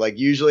funny. Like,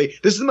 usually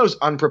this is the most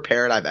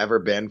unprepared I've ever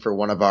been for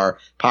one of our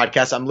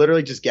podcasts. I'm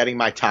literally just getting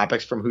my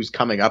topics from who's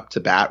coming up to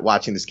bat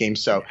watching this game.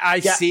 So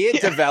I see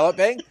it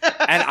developing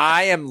and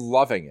I am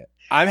loving it.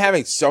 I'm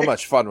having so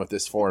much fun with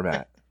this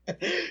format.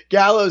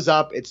 Gallo's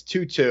up. It's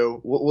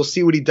 2-2. We'll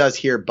see what he does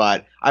here.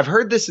 But I've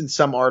heard this in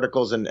some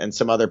articles and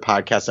some other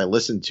podcasts I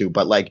listen to.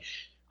 But like,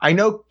 I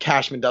know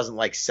Cashman doesn't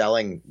like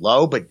selling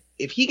low, but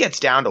if he gets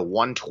down to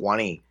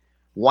 120,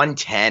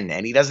 110,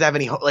 and he doesn't have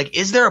any, like,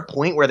 is there a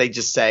point where they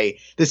just say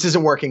this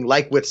isn't working,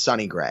 like with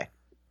Sonny Gray?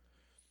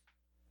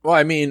 Well,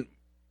 I mean,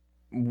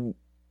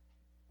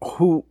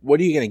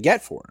 what are you going to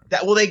get for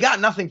him? They got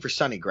nothing for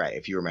Sonny Gray,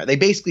 if you remember. They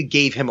basically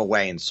gave him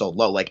away and sold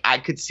low. Like, I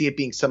could see it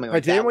being something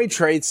like that. Didn't we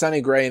trade Sonny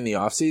Gray in the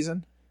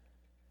offseason?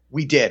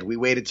 We did. We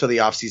waited till the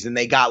offseason.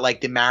 They got like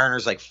the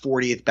Mariners' like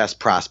 40th best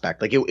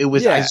prospect. Like it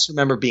was. Yeah. I just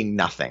remember being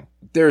nothing.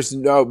 There's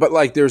no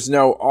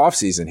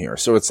offseason here.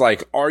 So it's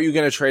like, are you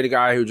going to trade a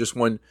guy who just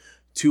won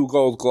 2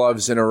 Gold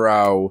Gloves in a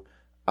row,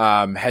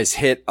 has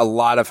hit a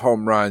lot of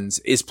home runs,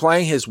 is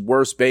playing his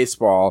worst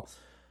baseball,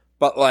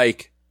 but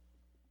like,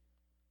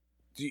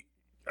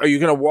 are you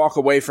going to walk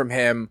away from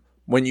him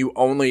when he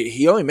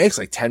only makes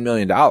like $10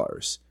 million?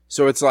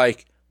 So it's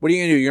like, what are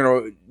you going to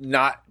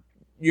do?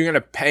 You're going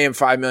to pay him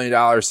 $5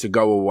 million to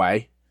go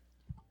away?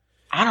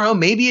 I don't know.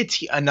 Maybe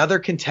another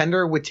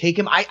contender would take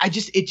him.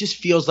 It just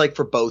feels like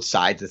for both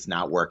sides, it's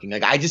not working.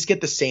 Like I just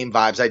get the same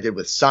vibes I did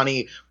with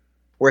Sonny,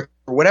 where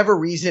for whatever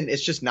reason,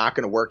 it's just not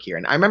going to work here.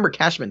 And I remember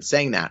Cashman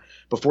saying that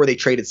before they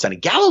traded Sonny.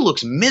 Gallo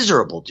looks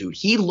miserable, dude.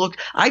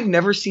 I've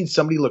never seen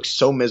somebody look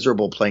so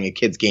miserable playing a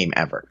kid's game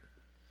ever.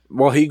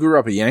 Well, he grew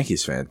up a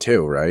Yankees fan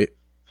too, right?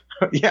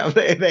 Yeah,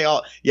 they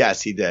all.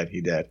 Yes, he did.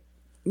 He did.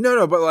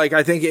 No, but like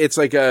I think it's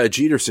like a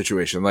Jeter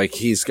situation. Like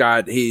he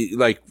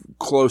like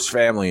close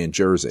family in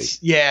Jersey.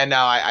 Yeah, no,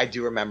 I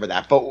do remember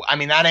that. But I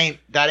mean, that ain't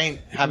having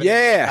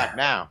an impact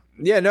now.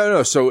 Yeah,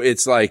 no. So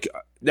it's like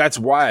that's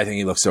why I think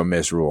he looks so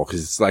miserable,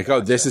 because it's like,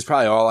 oh, this is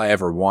probably all I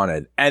ever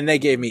wanted, and they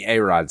gave me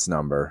A-Rod's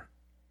number.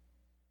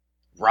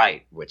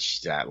 Right,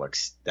 which that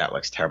looks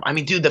terrible. I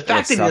mean, dude, the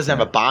fact that he doesn't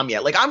have a bomb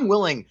yet, like I'm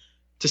willing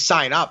to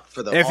sign up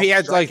for the. If he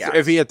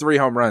had 3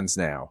 home runs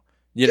now,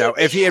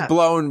 if he had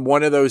blown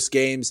one of those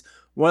games.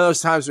 One of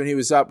those times when he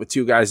was up with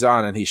 2 guys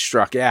on and he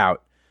struck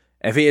out,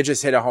 if he had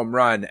just hit a home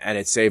run and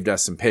it saved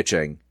us some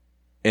pitching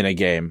in a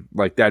game,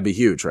 like that'd be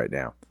huge right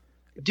now.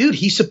 Dude,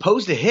 he's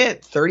supposed to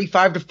hit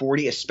 35 to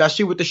 40,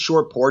 especially with the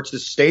short porch. The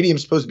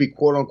stadium's supposed to be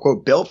quote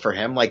unquote built for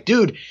him. Like,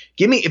 dude,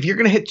 if you're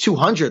going to hit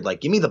 200, like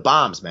give me the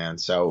bombs, man.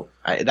 So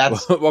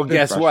that's well,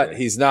 guess what?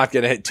 He's not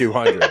going to hit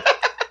 200.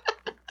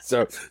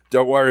 So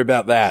don't worry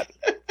about that.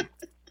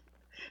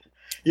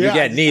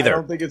 Yeah, neither. I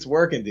don't think it's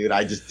working, dude.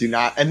 I just do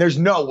not. And there's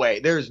no way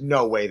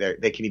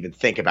they can even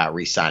think about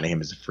re-signing him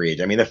as a free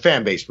agent. I mean, the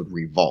fan base would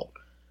revolt.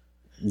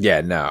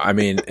 Yeah, no. I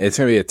mean, it's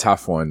going to be a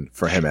tough one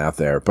for him out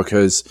there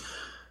because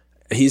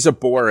he's a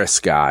Boris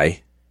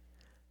guy.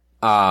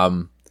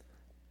 Boris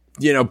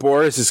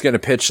is going to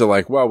pitch to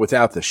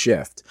without the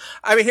shift.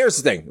 I mean, here's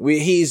the thing.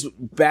 He's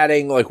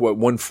batting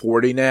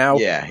 140 now.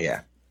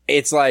 Yeah.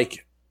 It's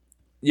like,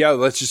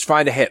 let's just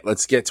find a hit.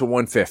 Let's get to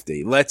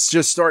 150. Let's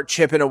just start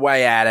chipping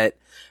away at it.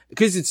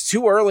 Because it's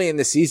too early in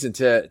the season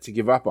to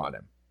give up on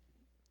him.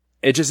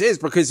 It just is,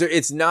 because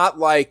it's not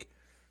like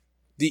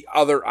the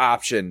other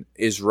option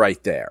is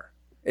right there.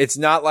 It's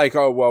not like,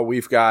 oh, well,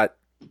 we've got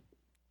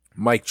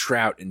Mike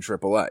Trout in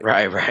AAA.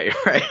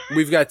 Right.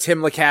 We've got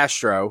Tim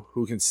LeCastro,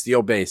 who can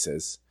steal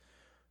bases.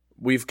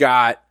 We've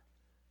got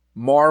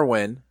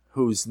Marwin,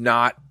 who's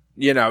not,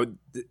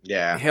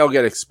 he'll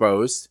get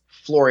exposed.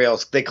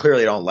 Florial, they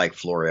clearly don't like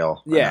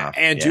Florial. Yeah, enough.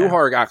 and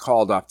Duhar got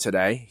called up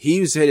today. He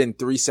was hitting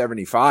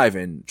 375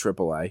 in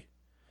AAA.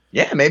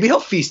 Yeah, maybe he'll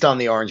feast on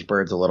the Orange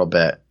Birds a little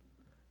bit.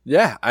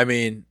 Yeah, I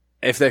mean,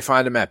 if they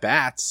find him at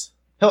bats,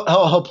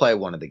 he'll play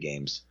one of the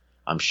games,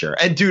 I'm sure.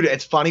 And dude,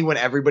 it's funny when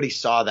everybody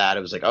saw that,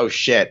 it was like, oh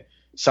shit,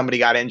 somebody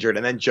got injured,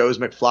 and then Joe's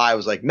McFly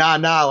was like,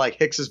 nah, like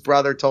Hicks's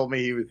brother told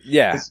me he was.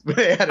 Yeah,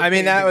 I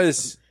mean that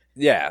was.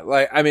 Yeah,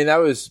 that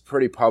was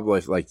pretty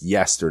public,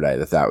 yesterday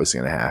that was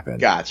going to happen.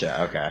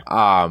 Gotcha. Okay.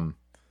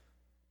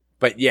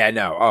 But yeah,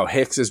 no. Oh,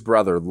 Hicks's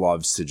brother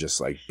loves to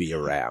just be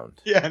around.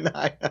 Yeah,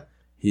 no.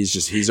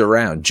 He's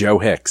around. Joe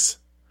Hicks.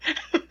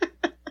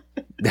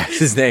 That's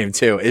his name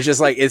too. It's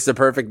just it's the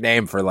perfect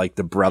name for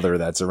the brother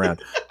that's around.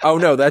 Oh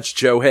no, that's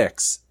Joe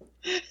Hicks.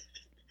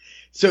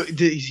 So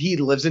he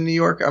lives in New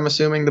York, I'm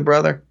assuming, the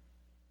brother?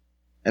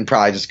 And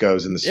probably just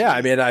goes in the street. Yeah,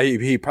 I mean,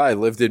 he probably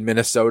lived in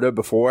Minnesota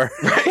before.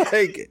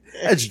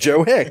 That's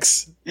Joe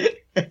Hicks.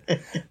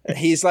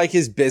 He's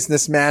his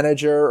business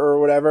manager or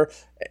whatever.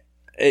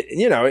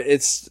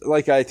 It's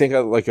I think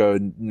a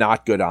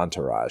not good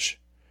entourage.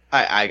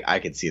 I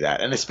could see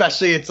that. And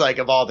especially it's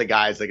of all the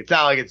guys, it's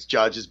not like it's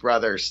Judge's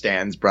brother or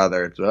Stan's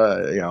brother. It's,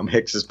 I'm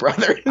Hicks's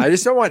brother. I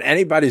just don't want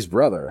anybody's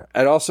brother.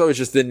 And also it's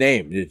just the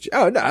name.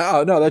 Oh,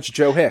 no, that's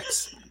Joe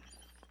Hicks.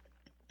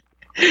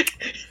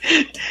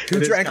 Who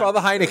drank all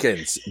the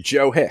Heinekens?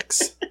 Joe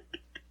Hicks.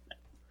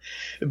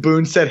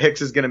 Boone said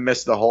Hicks is going to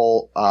miss the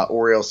whole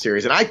Orioles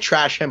series, and I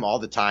trash him all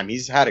the time.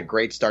 He's had a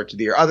great start to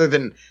the year, other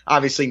than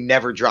obviously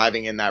never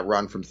driving in that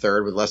run from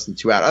third with less than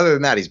 2 out. Other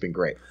than that, he's been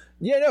great.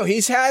 Yeah, no,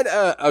 he's had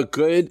a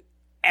good,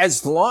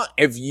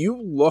 if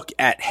you look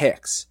at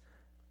Hicks,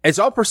 it's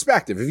all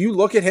perspective. If you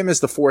look at him as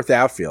the 4th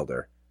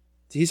outfielder,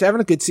 he's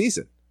having a good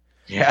season.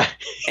 Yeah.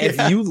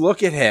 If you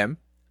look at him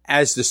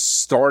as the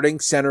starting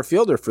center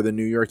fielder for the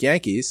New York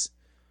Yankees,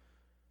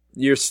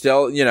 you're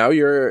still,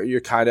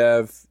 you're kind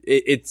of,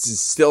 it's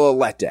still a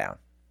letdown.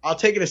 I'll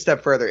take it a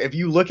step further. If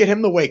you look at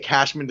him the way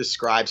Cashman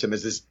describes him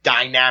as this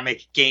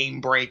dynamic,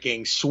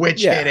 game-breaking,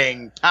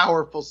 switch-hitting,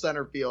 powerful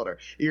center fielder,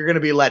 you're going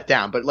to be let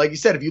down. But like you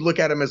said, if you look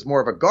at him as more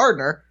of a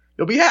Gardner,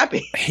 you'll be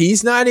happy.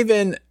 He's not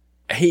even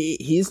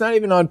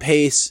on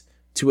pace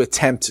to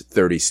attempt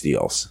 30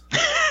 steals.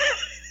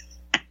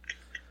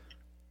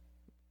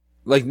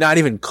 Like, not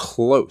even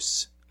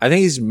close. I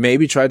think he's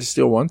maybe tried to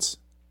steal once.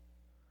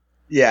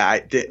 Yeah, I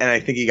did, and I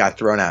think he got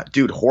thrown out.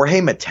 Dude,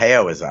 Jorge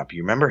Mateo is up.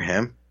 You remember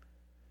him?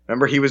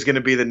 Remember he was going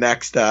to be the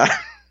next,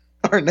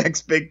 our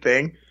next big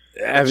thing?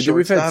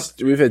 We've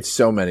had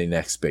so many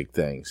next big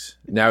things.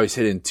 Now he's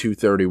hitting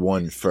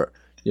 231 for.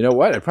 You know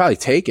what? I'd probably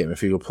take him if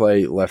he could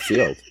play left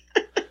field.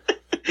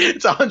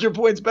 It's 100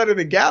 points better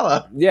than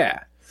Gallo.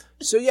 Yeah.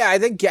 So yeah, I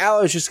think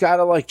Gallo's just got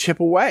to like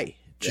chip away.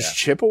 Just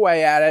chip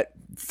away at it.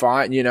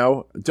 Fine,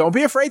 don't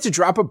be afraid to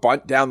drop a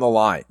bunt down the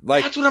line.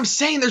 Like, that's what I'm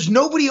saying. There's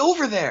nobody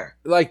over there.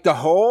 Like the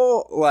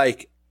whole,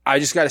 like, I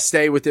just got to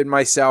stay within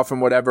myself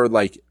and whatever.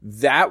 Like,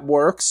 that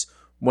works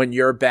when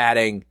you're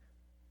batting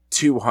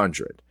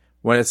 200.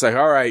 When it's like,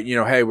 all right,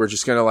 hey, we're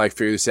just going to like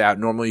figure this out.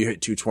 Normally you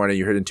hit 220,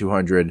 you're hitting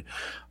 200.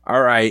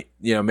 All right,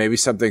 maybe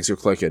some things are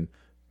clicking.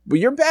 But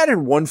you're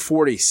batting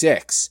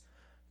 146.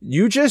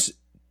 You just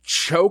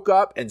choke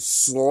up and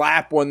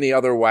slap one the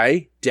other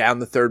way down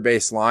the third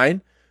base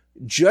line.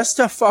 Just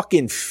to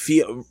fucking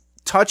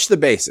touch the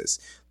bases.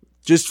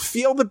 Just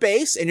feel the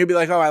base, and you'll be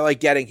like, oh, I like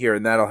getting here,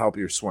 and that'll help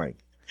your swing.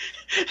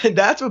 And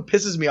that's what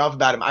pisses me off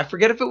about him. I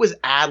forget if it was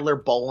Adler,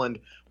 Boland.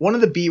 One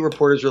of the beat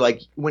reporters were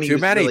like, when he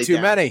was really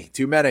down.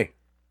 Too many.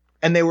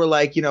 And they were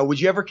like, would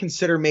you ever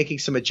consider making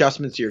some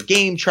adjustments to your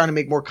game, trying to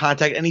make more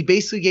contact? And he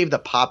basically gave the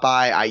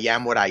Popeye, I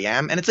am what I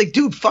am. And it's like,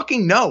 dude,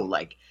 fucking no.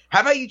 Like,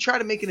 how about you try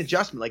to make an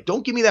adjustment? Like,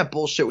 don't give me that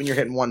bullshit when you're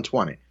hitting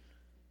 120.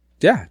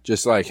 Yeah,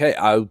 just like, hey,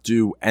 I'll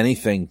do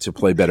anything to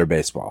play better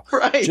baseball.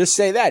 Right. Just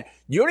say that.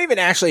 You don't even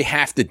actually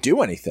have to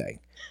do anything.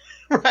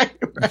 Right.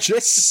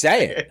 Just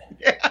say it.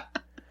 Yeah.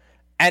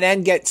 And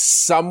then get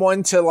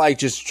someone to, like,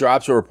 just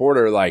drop to a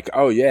reporter, like,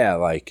 oh, yeah,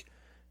 like,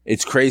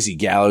 it's crazy.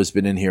 Gallo's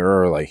been in here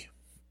early.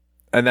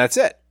 And that's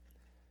it.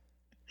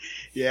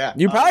 Yeah.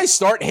 You probably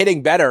start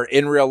hitting better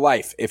in real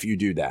life if you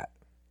do that.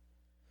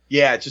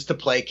 Yeah, just to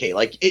placate.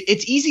 Like,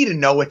 it's easy to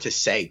know what to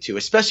say, too,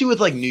 especially with,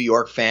 like, New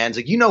York fans.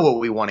 Like, you know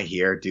what we want to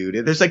hear,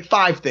 dude. There's, like,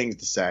 5 things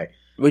to say.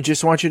 We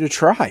just want you to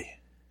try.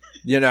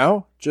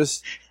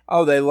 Just,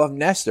 oh, they love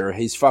Nestor.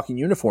 His fucking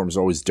uniform's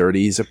always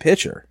dirty. He's a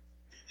pitcher.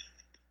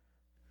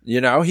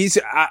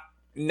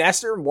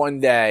 Nestor one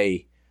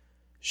day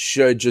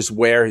should just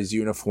wear his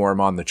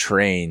uniform on the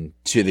train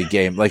to the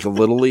game, like a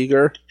little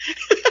leaguer.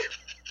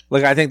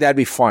 Like, I think that'd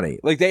be funny.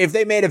 Like, if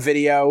they made a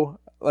video,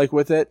 like,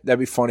 with it, that'd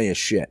be funny as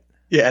shit.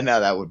 Yeah, no,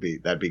 that'd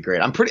be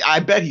great. I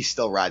bet he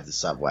still rides the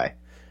subway.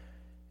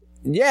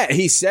 Yeah,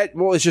 he said,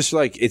 well, it's just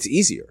like, it's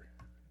easier.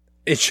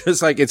 It's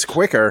just like, it's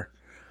quicker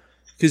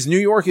because New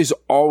York is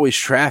always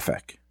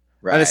traffic.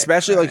 Right. And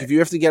especially like if you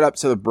have to get up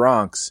to the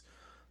Bronx,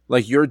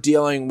 like you're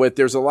dealing with,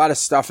 there's a lot of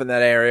stuff in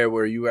that area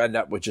where you end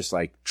up with just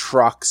like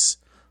trucks,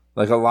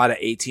 like a lot of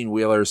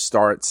 18-wheelers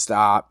start,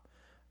 stop.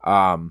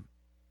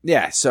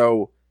 Yeah.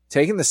 So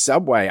taking the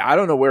subway, I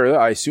don't know where,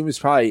 I assume it's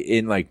probably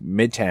in like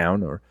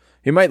Midtown, or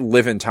he might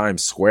live in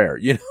Times Square,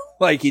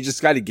 like he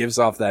just kind of gives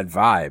off that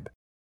vibe.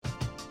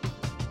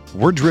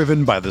 We're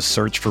driven by the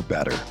search for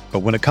better. But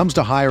when it comes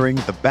to hiring,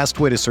 the best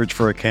way to search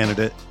for a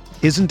candidate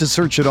isn't to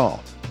search at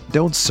all.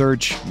 Don't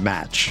search,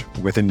 match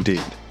with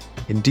Indeed.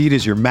 Indeed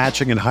is your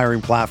matching and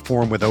hiring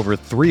platform with over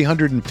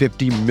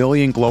 350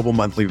 million global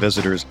monthly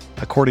visitors,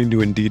 according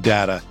to Indeed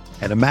data,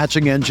 and a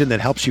matching engine that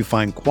helps you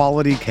find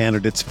quality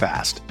candidates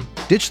fast.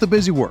 Ditch the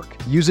busy work.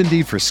 Use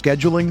Indeed for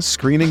scheduling,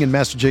 screening, and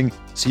messaging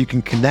so you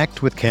can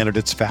connect with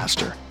candidates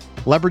faster.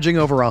 Leveraging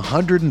over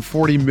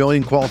 140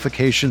 million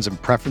qualifications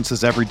and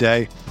preferences every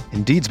day,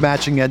 Indeed's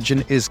matching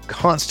engine is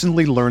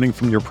constantly learning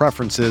from your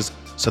preferences,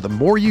 so the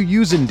more you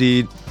use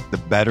Indeed, the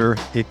better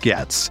it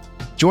gets.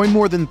 Join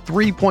more than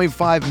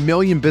 3.5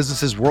 million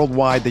businesses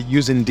worldwide that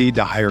use Indeed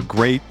to hire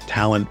great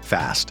talent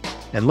fast.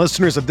 And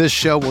listeners of this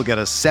show will get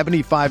a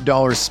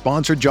 $75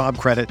 sponsored job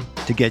credit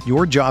to get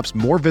your jobs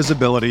more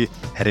visibility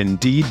at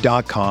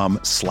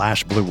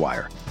Indeed.com/Blue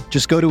Wire.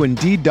 Just go to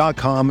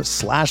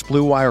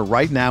Indeed.com/Blue Wire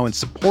right now and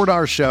support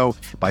our show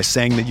by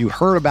saying that you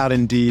heard about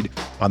Indeed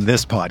on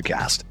this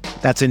podcast.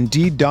 That's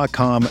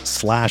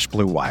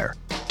Indeed.com/Blue Wire.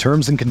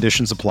 Terms and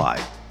conditions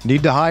apply.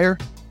 Need to hire?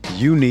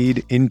 You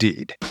need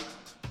Indeed.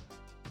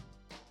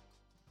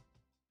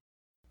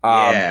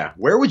 Yeah.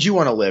 Where would you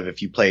want to live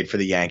if you played for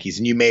the Yankees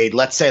and you made,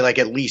 let's say, like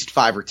at least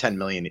 5 or 10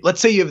 million?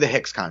 Let's say you have the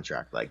Hicks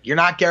contract. Like, you're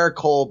not Garrett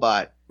Cole,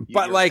 but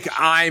like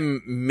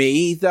I'm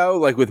me though,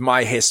 like with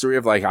my history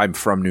of like I'm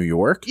from New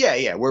York.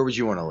 Yeah. Where would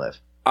you want to live?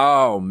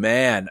 Oh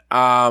man.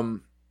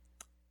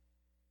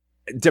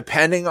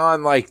 Depending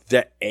on like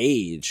the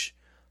age,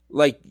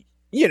 like,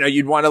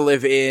 you'd want to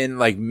live in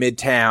like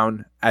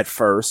Midtown at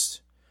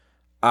first.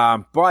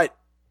 But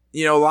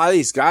a lot of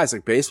these guys,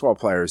 like baseball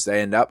players, they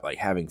end up like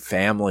having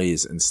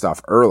families and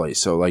stuff early.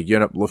 So like you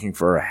end up looking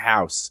for a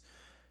house.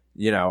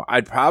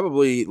 I'd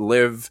probably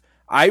live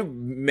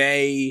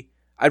in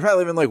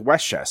like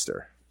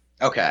Westchester.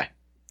 Okay.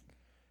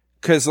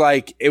 Cause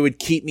like it would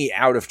keep me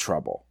out of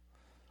trouble.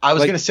 I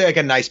was Like- going to say like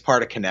a nice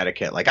part of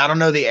Connecticut. Like I don't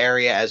know the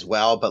area as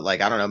well, but like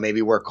I don't know,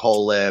 maybe where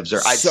Cole lives or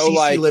So, CeCe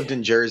like- lived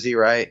in Jersey,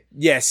 right?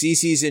 Yeah,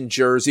 CeCe's in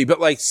Jersey,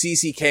 but like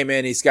CeCe came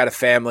in, he's got a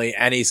family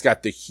and he's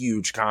got the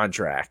huge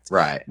contract.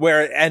 Right.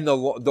 And the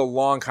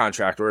long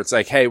contract where it's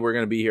like, hey, we're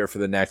going to be here for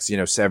the next,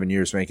 7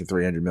 years making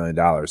 $300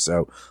 million.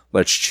 So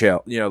let's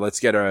chill, let's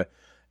get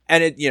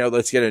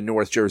let's get a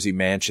North Jersey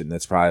mansion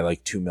that's probably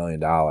like $2 million.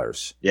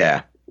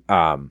 Yeah.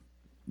 And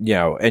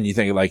you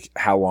think like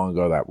how long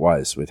ago that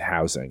was with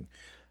housing.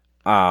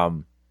 I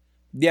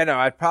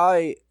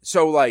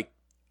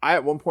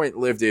at one point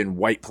lived in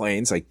White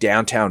Plains, like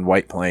downtown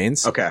White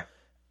Plains. Okay.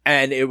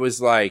 And it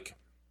was like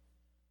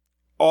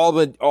all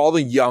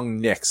the young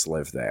Knicks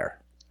lived there.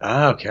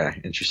 Okay.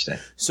 Interesting.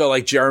 So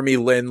like Jeremy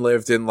Lin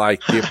lived in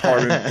like the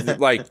apartment,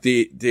 like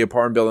the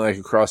apartment building like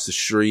across the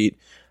street.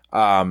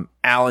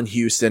 Allen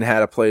Houston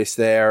had a place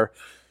there.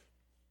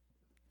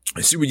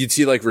 So you'd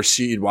see like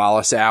Rasheed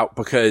Wallace out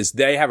because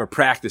they have a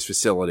practice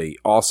facility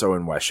also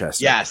in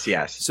Westchester.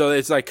 Yes. So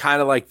it's like kind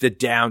of like the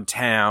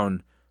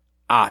downtown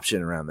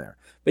option around there.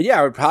 But yeah,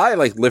 I would probably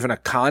like live in a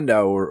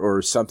condo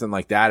or something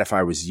like that if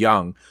I was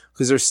young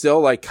because there's still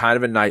like kind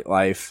of a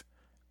nightlife.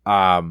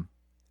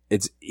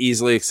 It's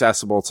easily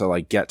accessible to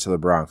like get to the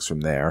Bronx from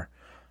there.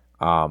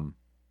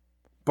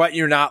 But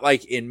you're not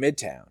like in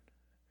Midtown.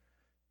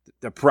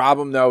 The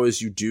problem though is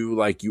you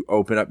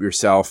open up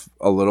yourself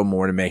a little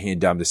more to making a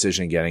dumb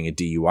decision and getting a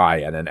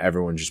DUI and then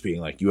everyone just being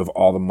like, you have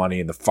all the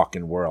money in the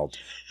fucking world.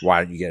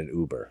 Why don't you get an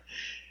Uber?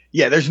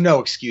 Yeah, there's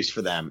no excuse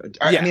for them.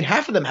 Yeah. I mean,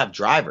 half of them have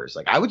drivers.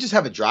 Like, I would just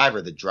have a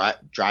driver that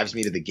drives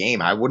me to the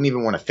game. I wouldn't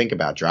even want to think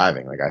about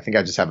driving. Like, I think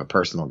I just have a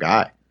personal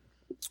guy.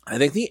 I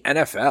think the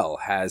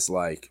NFL has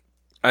like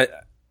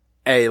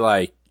a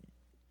like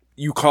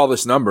you call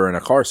this number and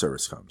a car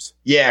service comes.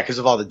 Yeah, because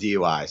of all the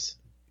DUIs.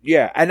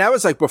 Yeah, and that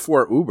was like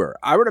before Uber.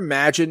 I would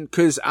imagine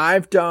because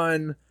I've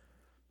done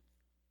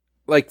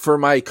like for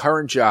my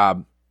current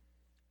job,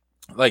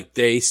 like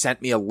they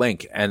sent me a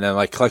link and then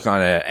like click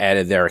on it,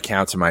 added their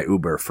account to my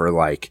Uber for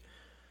like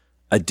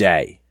a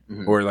day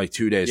or like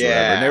 2 days or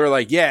whatever. And they were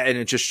like, yeah, and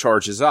it just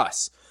charges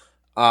us.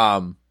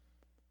 I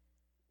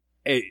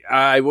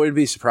wouldn't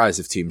be surprised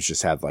if teams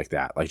just had like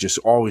that. Like just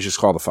always just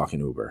call the fucking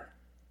Uber.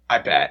 I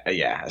bet.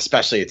 Yeah,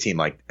 especially a team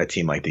like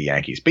the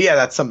Yankees. But yeah,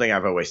 that's something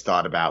I've always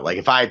thought about. Like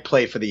if I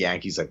play for the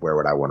Yankees, like where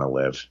would I want to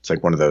live? It's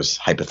like one of those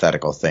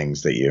hypothetical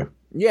things that you.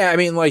 Yeah, I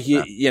mean, like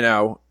you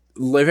know,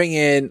 living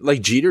in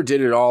like Jeter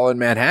did it all in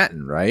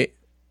Manhattan, right?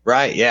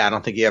 Right. Yeah, I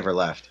don't think he ever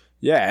left.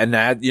 Yeah, and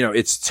that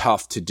it's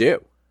tough to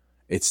do.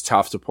 It's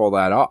tough to pull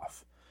that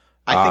off.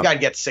 I think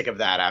I'd get sick of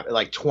that.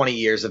 Like 20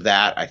 years of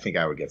that, I think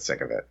I would get sick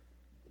of it.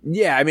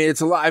 Yeah, I mean,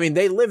 it's a lot. I mean,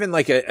 they live in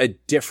like a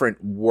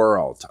different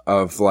world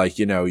of like,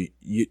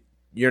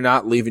 you're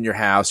not leaving your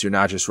house. You're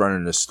not just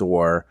running a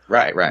store.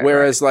 Right.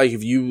 Whereas like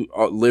if you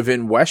live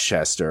in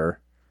Westchester,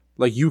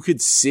 like you could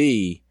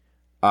see,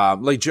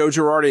 like Joe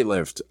Girardi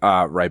lived,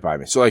 right by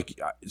me. So like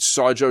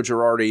saw Joe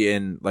Girardi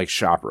in like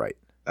ShopRite.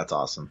 That's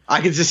awesome. I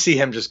could just see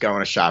him just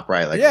going to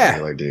ShopRite like a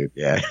regular dude.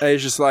 Yeah. And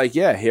it's just like,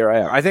 yeah, here I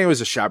am. I think it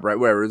was a ShopRite,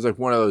 whatever. It was like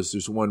one of those,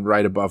 there's one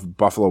right above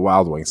Buffalo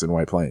Wild Wings in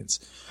White Plains.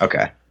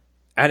 Okay.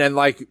 And then,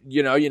 like,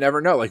 you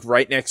never know. Like,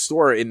 right next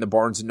door in the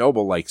Barnes &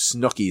 Noble, like,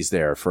 Snooki's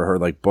there for her,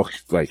 like, book,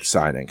 like,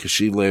 signing. Because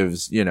she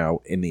lives,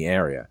 in the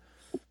area.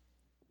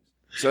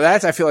 So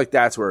I feel like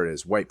that's where it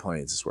is. White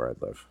Plains is where I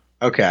live.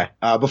 Okay.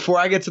 Before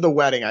I get to the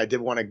wedding, I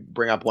did want to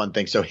bring up one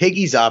thing. So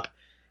Higgy's up.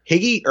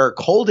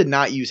 Cole did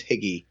not use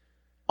Higgy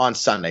on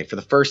Sunday for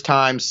the first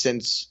time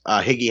since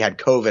Higgy had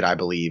COVID, I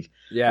believe.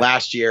 Yeah.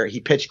 Last year.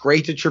 He pitched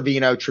great to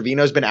Trevino.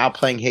 Trevino's been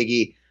outplaying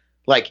Higgy.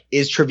 Like,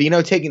 is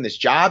Trevino taking this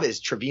job? Is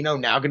Trevino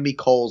now going to be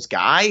Cole's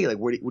guy? Like,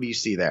 what do you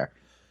see there?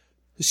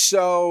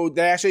 So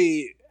they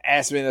actually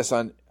asked me this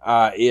on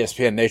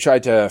ESPN. They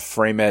tried to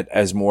frame it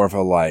as more of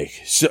a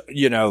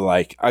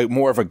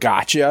more of a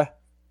gotcha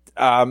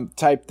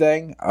type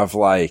thing of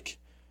like,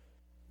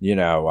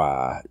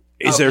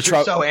 is there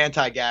trouble? So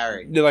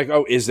anti-Gary. They're like,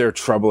 oh, is there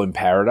trouble in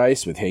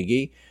paradise with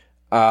Higgy?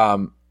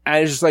 And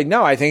it's just like,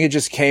 no, I think it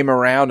just came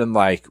around and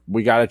like,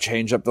 we got to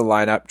change up the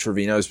lineup.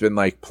 Trevino's been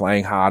like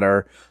playing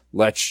hotter.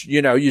 Let's,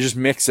 you just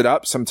mix it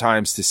up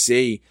sometimes to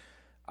see.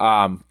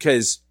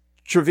 Cause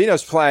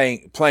Trevino's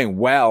playing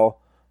well.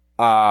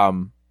 I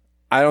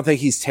don't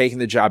think he's taking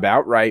the job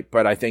outright,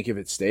 but I think if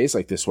it stays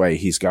like this way,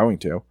 he's going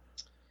to.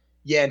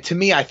 Yeah, and to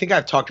me, I think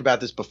I've talked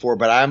about this before,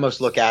 but I almost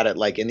look at it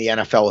like in the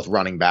NFL with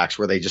running backs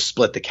where they just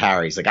split the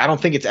carries. Like, I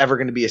don't think it's ever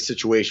going to be a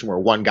situation where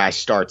one guy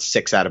starts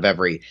 6 out of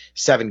every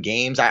 7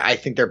 games. I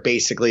think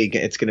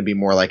it's going to be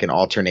more like an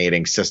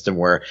alternating system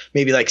where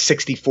maybe like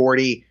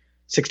 60-40,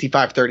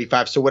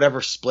 65-35. So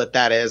whatever split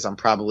that is, I'm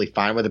probably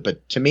fine with it.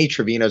 But to me,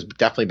 Trevino's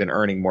definitely been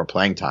earning more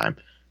playing time.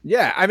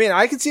 Yeah, I mean,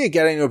 I could see it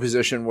getting to a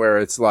position where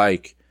it's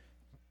like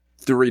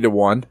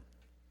 3-1.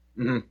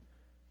 Mm-hmm.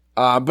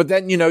 But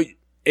then,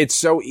 it's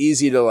so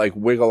easy to like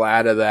wiggle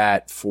out of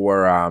that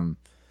for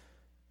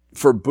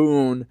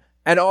Boone.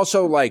 And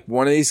also like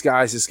one of these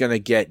guys is going to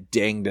get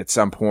dinged at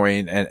some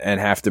point and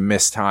have to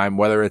miss time,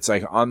 whether it's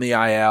like on the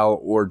IL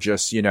or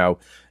just,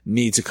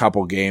 needs a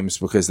couple games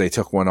because they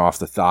took one off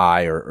the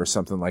thigh or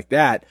something like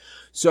that.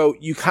 So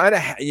you kind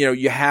of,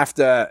 you have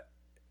to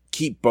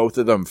keep both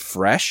of them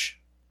fresh.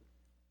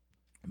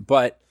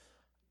 But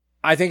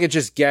I think it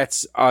just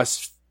gets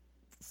us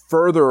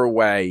further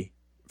away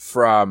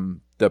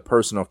from the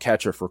personal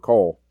catcher for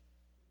Cole.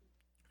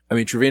 I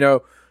mean,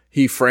 Trevino,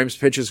 he frames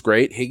pitches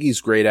great. Higgy's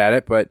great at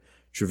it, but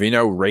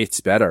Trevino rates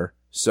better.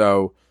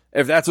 So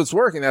if that's what's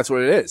working, that's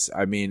what it is.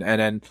 I mean,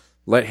 and then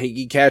let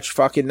Higgy catch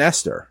fucking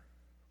Nestor.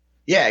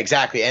 Yeah,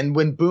 exactly. And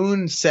when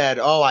Boone said,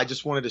 "Oh, I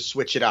just wanted to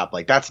switch it up,"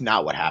 like that's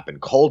not what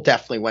happened. Cole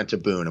definitely went to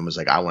Boone and was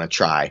like, "I want to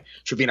try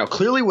Trevino."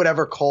 Clearly,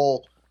 whatever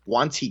Cole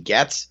wants, he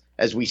gets.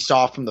 As we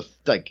saw from the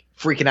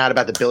freaking out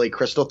about the Billy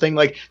Crystal thing.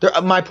 Like,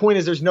 my point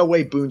is, there's no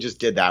way Boone just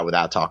did that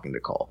without talking to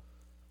Cole.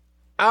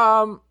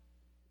 Oh,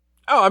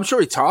 I'm sure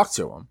he talked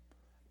to him.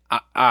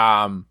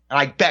 And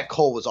I bet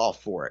Cole was all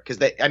for it because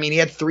he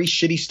had 3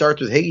 shitty starts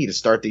with Higgy to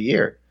start the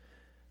year.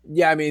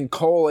 Yeah, I mean,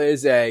 Cole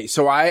is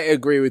so I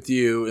agree with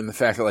you in the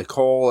fact that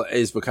Cole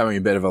is becoming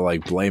a bit of a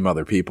blame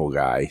other people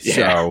guy. Yeah.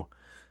 So,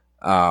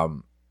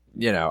 oh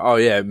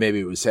yeah, maybe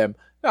it was him.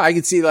 No, I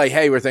could see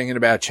hey, we're thinking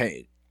about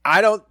change.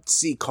 I don't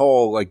see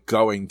Cole like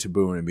going to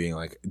Boone and being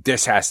like,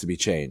 this has to be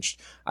changed.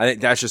 I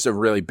think that's just a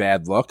really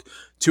bad look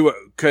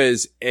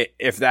because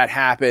if that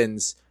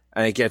happens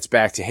and it gets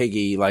back to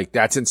Higgy, like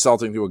that's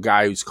insulting to a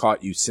guy who's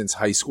caught you since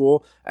high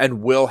school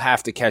and will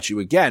have to catch you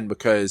again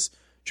because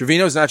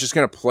Trevino's not just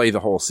going to play the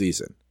whole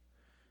season.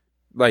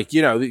 Like,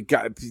 you know, the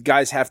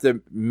guys have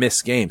to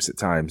miss games at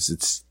times.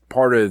 It's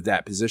part of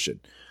that position.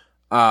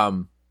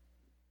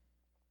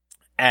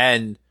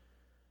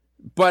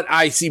 But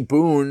I see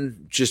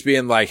Boone just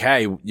being like,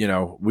 hey, you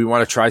know, we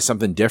want to try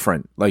something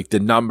different. Like the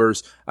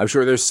numbers, I'm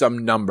sure there's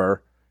some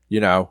number,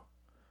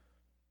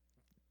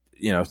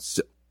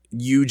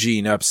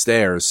 Eugene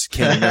upstairs,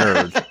 King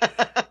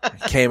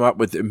Nerd, came up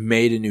with,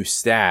 made a new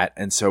stat.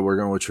 And so we're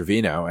going with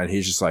Trevino. And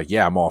he's just like,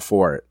 yeah, I'm all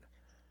for it.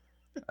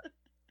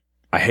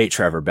 I hate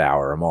Trevor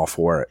Bauer. I'm all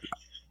for it.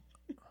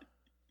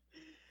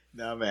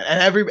 No, man.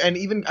 And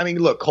even, I mean,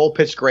 look, Cole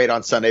pitched great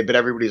on Sunday, but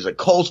everybody's like,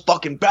 Cole's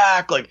fucking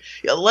back. Like,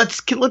 yeah,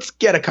 let's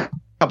get a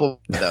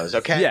couple of those,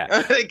 okay? Yeah.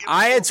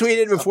 I had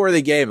tweeted before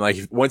the game,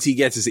 like, once he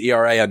gets his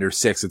ERA under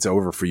 6, it's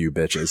over for you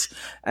bitches.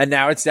 And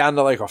now it's down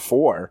to like a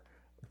 4.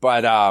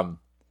 But,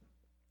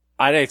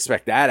 I didn't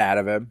expect that out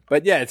of him.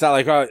 But yeah, it's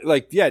not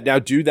like, now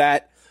do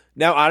that.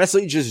 Now,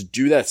 honestly, just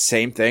do that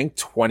same thing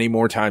 20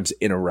 more times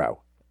in a row.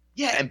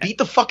 Yeah, and beat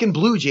the fucking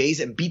Blue Jays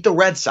and beat the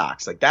Red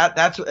Sox. Like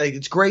that's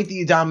it's great that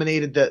you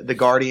dominated the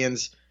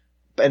Guardians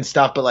and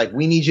stuff, but like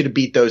we need you to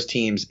beat those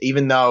teams.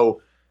 Even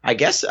though I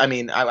guess I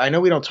know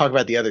we don't talk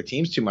about the other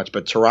teams too much,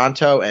 but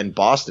Toronto and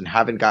Boston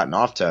haven't gotten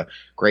off to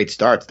great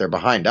starts. They're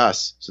behind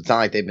us, so it's not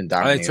like they've been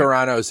dominating. I think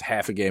Toronto's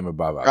half a game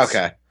above us.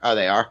 Okay, oh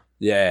they are.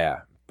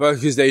 Yeah, but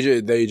because they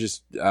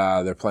just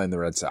they're playing the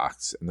Red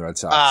Sox and the Red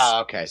Sox.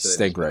 Oh, okay, so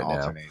stink right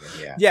now.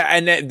 Yeah,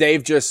 and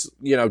they've just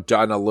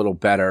done a little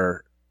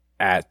better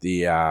at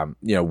the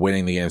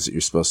winning the games that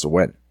you're supposed to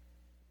win.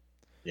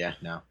 Yeah,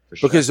 no, for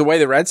sure. Because the way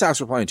the Red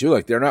Sox were playing too,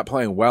 like they're not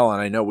playing well, and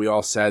I know we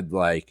all said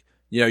like,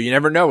 you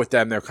never know with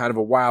them. They're kind of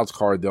a wild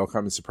card. They'll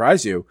come and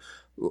surprise you.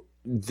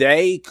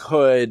 They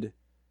could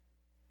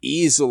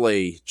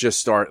easily just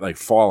start like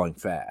falling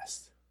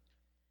fast.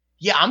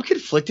 Yeah, I'm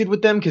conflicted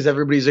with them because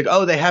everybody's like,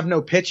 oh, they have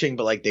no pitching,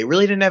 but like they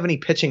really didn't have any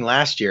pitching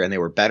last year, and they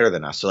were better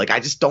than us. So like I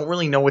just don't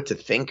really know what to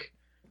think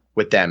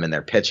with them and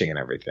their pitching and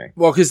everything.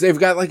 Well, because they've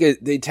got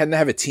they tend to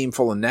have a team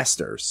full of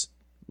nesters,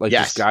 like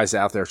just guys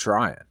out there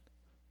trying.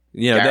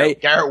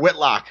 Garrett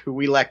Whitlock, who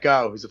we let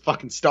go, who's a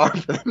fucking star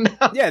for them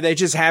now. Yeah, they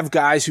just have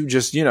guys who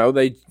just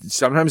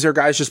sometimes their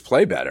guys just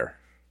play better.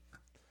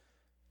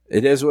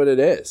 It is what it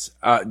is.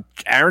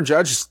 Aaron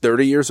Judge is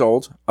 30 years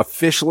old,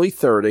 officially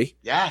 30.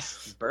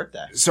 Yes, his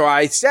birthday. So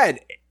I said,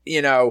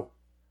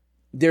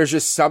 there's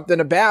just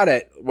something about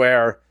it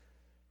where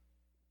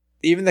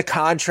even the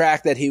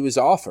contract that he was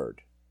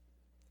offered,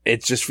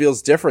 it just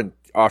feels different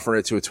offering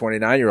it to a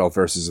 29-year-old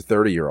versus a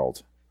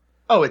 30-year-old.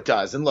 Oh, it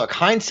does. And look,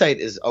 hindsight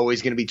is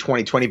always going to be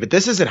 20/20, but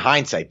this isn't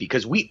hindsight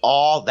because we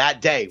all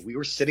that day we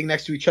were sitting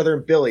next to each other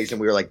in Billy's and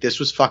we were like, this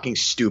was fucking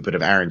stupid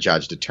of Aaron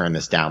Judge to turn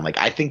this down. Like,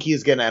 I think he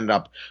is going to end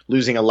up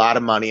losing a lot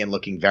of money and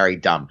looking very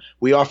dumb.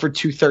 We offered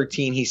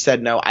 213. He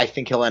said no. I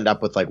think he'll end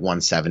up with like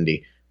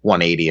 170,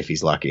 180 if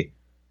he's lucky.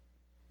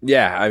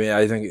 Yeah, I mean,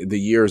 I think the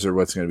years are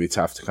what's going to be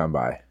tough to come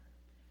by.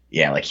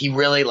 Yeah, like he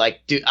really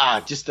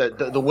just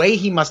the way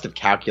he must have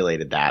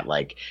calculated that,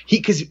 like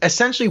because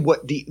essentially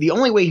what the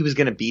only way he was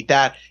going to beat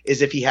that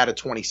is if he had a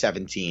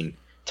 2017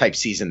 type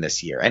season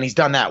this year, and he's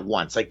done that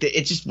once. Like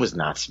it just was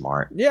not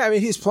smart. Yeah, I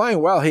mean he's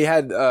playing well. He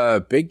had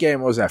a big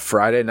game. What was that,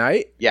 Friday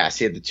night? Yes,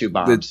 he had the 2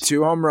 bombs, the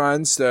 2 home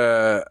runs,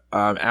 the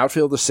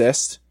outfield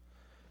assist.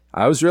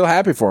 I was real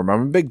happy for him.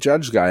 I'm a big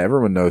Judge guy.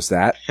 Everyone knows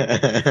that.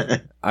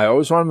 I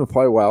always want him to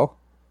play well.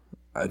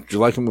 I'd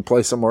like him to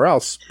play somewhere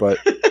else, but.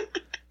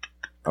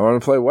 I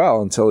want to play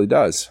well until he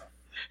does.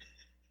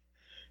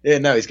 Yeah,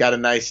 no, he's got a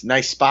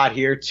nice spot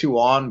here. 2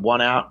 on,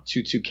 1 out,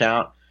 2-2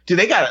 count. Dude,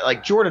 they got it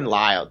like Jordan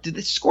Lyle. Did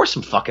they score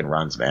some fucking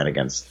runs, man,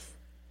 against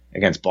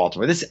against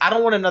Baltimore. I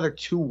don't want another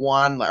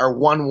 2-1 or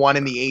 1-1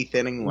 in the 8th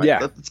inning. Like, Yeah.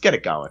 let's get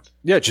it going.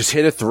 Yeah, just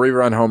hit a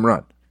 3-run home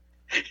run.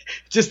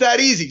 Just that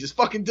easy. Just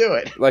fucking do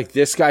it. Like,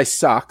 this guy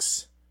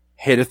sucks.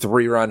 Hit a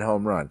 3-run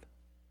home run.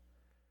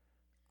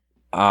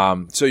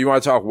 So you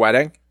want to talk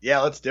wedding? Yeah,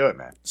 let's do it,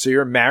 man. So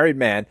you're a married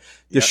man.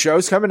 The Yep.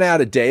 show's coming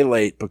out a day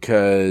late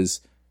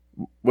because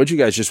would you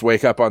guys just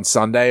wake up on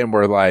Sunday and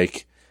we're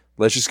like,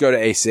 let's just go to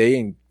AC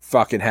and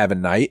fucking have a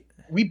night?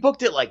 We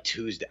booked it like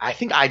Tuesday. I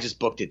think I just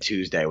booked it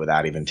Tuesday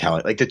without even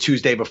telling, like the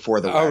Tuesday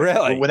before the Oh, wedding,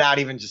 really? without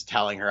even just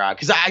telling her out.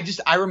 Because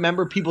I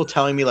remember people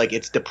telling me like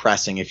it's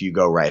depressing if you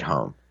go right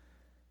home.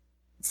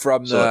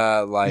 From So,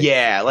 the, like,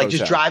 yeah, like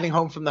just hotel. driving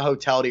home from the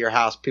hotel to your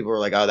house, people were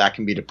like, "Oh, that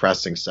can be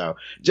depressing." So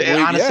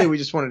Well, honestly, yeah. we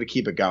just wanted to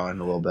keep it going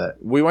a little bit.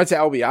 We went to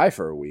LBI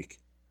for a week.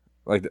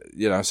 Like,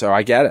 you know, so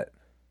I get it.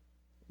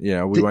 You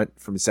know, we Did-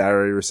 went from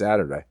Saturday to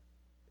Saturday.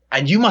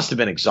 And you must have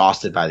been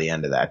exhausted by the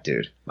end of that,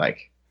 dude.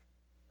 Like,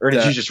 or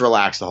did Yeah. you just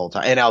relax the whole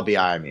time? In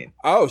LBI, I mean.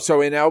 Oh,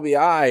 so in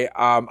LBI,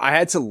 I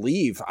had to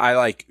leave.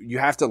 You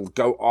have to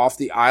go off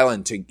the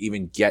island to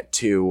even get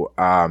to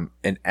an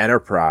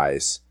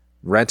Enterprise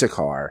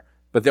rent-a-car,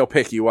 but they'll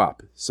pick you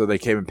up. So they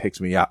came and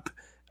picked me up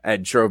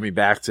and drove me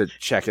back to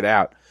check it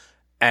out.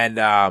 And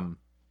I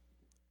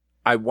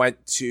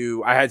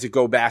had to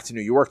go back to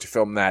New York to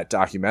film that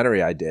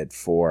documentary I did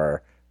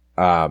for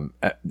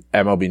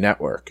MLB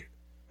Network,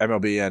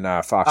 MLB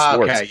and Fox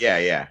Sports.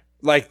 Okay, yeah.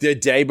 Like the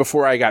day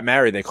before I got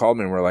married, they called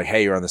me and were like,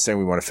 "Hey, you're on this thing.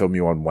 We want to film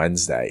you on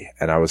Wednesday."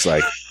 And I was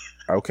like,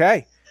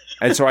 "Okay."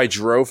 And so I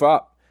drove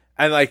up,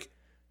 and like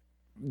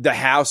the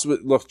house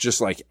looked just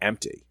like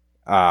empty,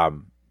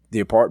 the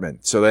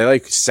apartment. So they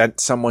like sent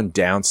someone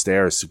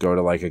downstairs to go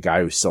to like a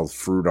guy who sells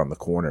fruit on the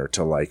corner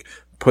to like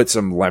put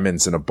some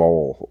lemons in a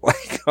bowl,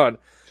 like on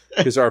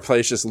because our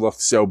place just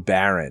looked so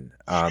barren,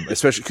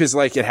 especially because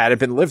like it hadn't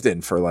been lived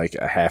in for like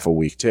a half a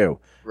week too.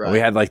 Right. We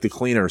had like the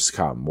cleaners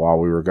come while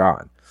we were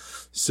gone.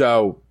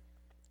 So,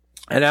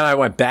 and then I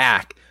went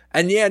back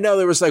and yeah, no,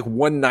 there was like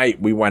one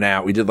night we went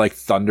out, we did like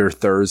Thunder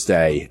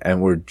Thursday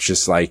and we're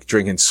just like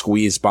drinking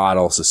squeeze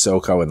bottles of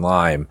SoCo and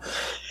lime.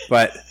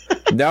 But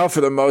no,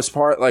 for the most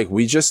part, like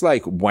we just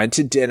like went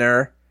to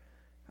dinner,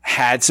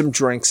 had some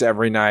drinks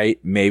every night,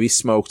 maybe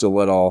smoked a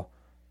little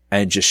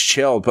and just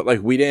chilled. But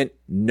like we didn't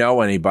know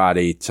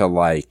anybody to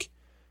like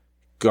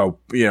go,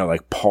 you know,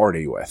 like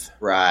party with.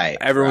 Right.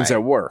 Everyone's right.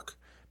 at work,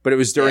 but it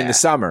was during Yeah. the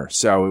summer.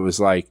 So it was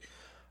like,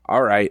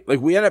 all right.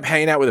 Like we ended up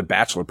hanging out with a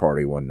bachelor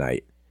party one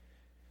night.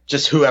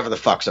 Just whoever the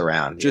fuck's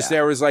around. Just yeah.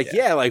 there was like,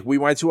 yeah, like we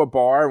went to a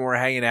bar and we're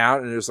hanging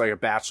out and it was like a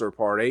bachelor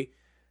party.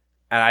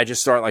 And I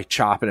just start like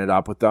chopping it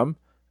up with them.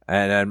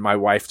 And then my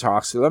wife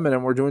talks to them and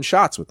then we're doing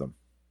shots with them.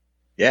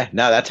 Yeah,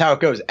 no, that's how it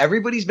goes.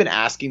 Everybody's been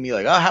asking me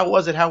like, "Oh, how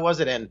was it? How was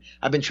it?" And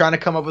I've been trying to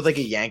come up with like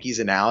a Yankees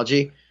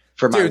analogy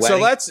for my Dude, wedding.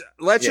 so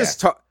let's Yeah.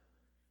 just talk.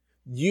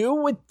 You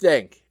would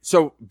think,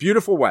 so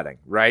beautiful wedding,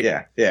 right?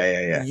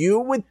 Yeah. You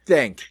would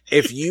think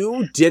if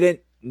you didn't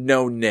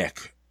know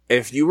Nick,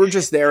 if you were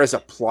just there as a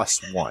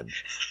 +1,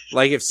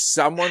 like if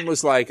someone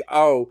was like,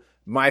 "Oh,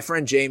 my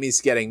friend Jamie's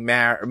getting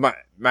married.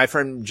 My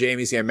friend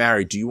Jamie's getting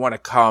married. Do you want to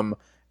come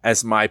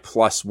as my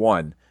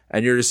 +1?"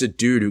 And you're just a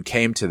dude who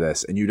came to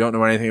this and you don't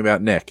know anything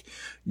about Nick.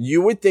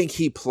 You would think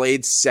he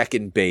played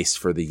second base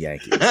for the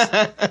Yankees.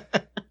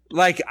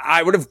 Like,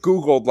 I would have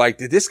Googled, like,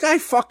 did this guy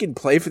fucking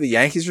play for the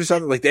Yankees or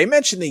something? Like, they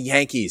mentioned the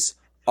Yankees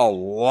a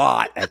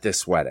lot at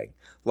this wedding.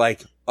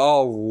 Like, a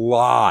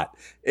lot.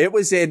 It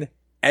was in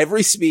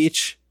every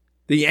speech.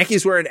 The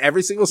Yankees were in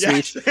every single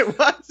speech. Yes, it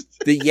was.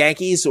 The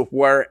Yankees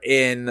were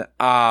in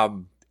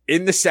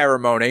the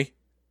ceremony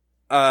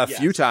a Yes.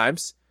 few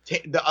times.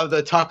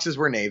 The tuxes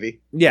were navy.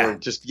 Yeah. Or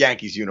just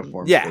Yankees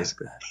uniforms, Yeah.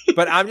 basically.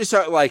 But I'm just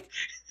like,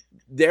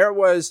 there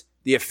was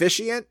the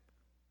officiant,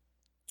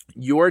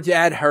 your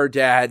dad, her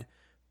dad,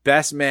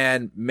 best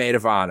man, maid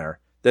of honor.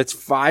 That's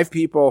 5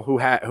 people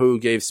who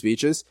gave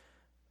speeches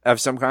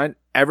of some kind.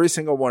 Every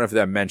single one of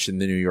them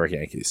mentioned the New York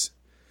Yankees.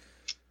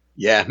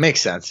 Yeah, makes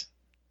sense.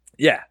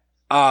 Yeah.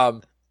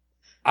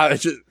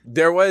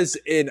 There was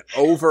an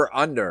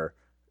over-under,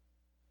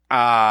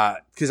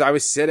 because I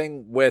was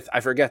sitting with, I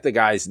forget the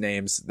guys'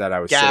 names that I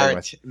was sitting with.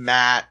 Garrett,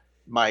 Matt,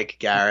 Mike,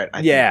 Garrett. I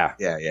Yeah.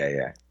 think.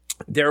 Yeah.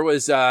 There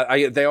was,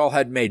 they all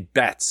had made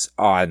bets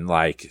on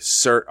like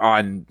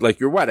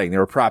your wedding. They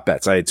were prop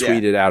bets. I had Yeah.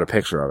 tweeted out a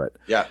picture of it.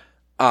 Yeah.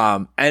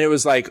 And it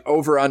was like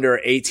over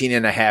under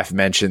 18.5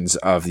 mentions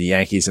of the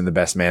Yankees in the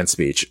best man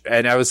speech.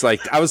 And I was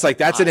like,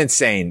 that's an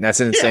insane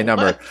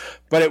number, what?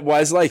 but it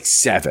was like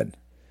 7.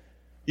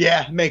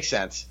 Yeah, makes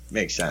sense.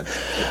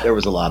 There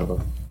was a lot of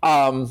them.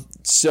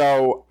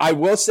 So I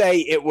will say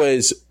it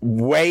was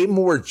way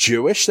more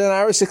Jewish than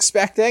I was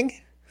expecting,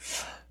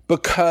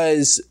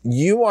 because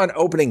you on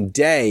opening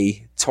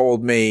day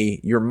told me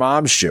your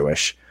mom's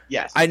Jewish.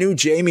 Yes. I knew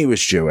Jamie was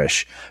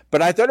Jewish,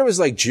 but I thought it was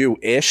like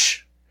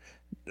Jewish,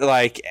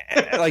 like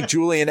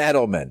Julian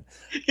Edelman.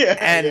 Yeah.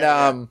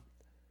 And,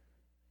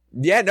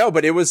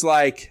 but it was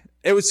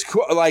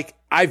cool. Like,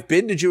 I've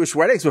been to Jewish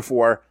weddings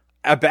before.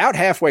 About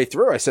halfway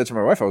through, I said to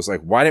my wife, I was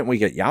like, why didn't we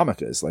get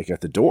yarmulkes like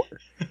at the door?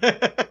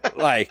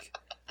 Like,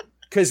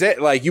 Cause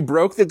you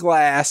broke the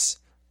glass.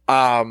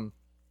 When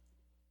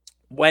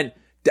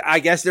I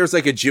guess there's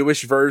like a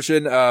Jewish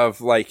version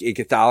of like in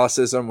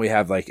Catholicism, we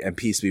have like, and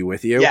peace be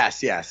with you.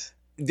 Yes, yes.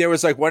 There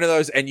was like one of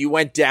those, and you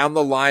went down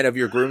the line of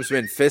your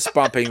groomsmen fist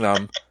bumping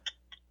them.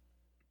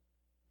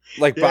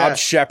 Like Bob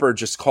Shepard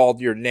just called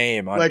your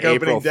name on like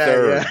April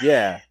 3rd.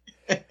 Yeah.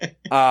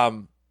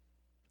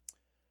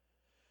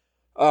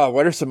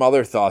 What are some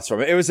other thoughts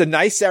from it? It was a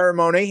nice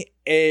ceremony.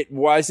 It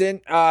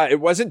wasn't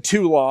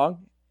too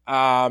long.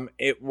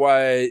 It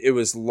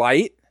was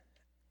light.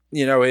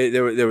 You know,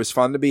 there was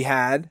fun to be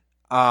had.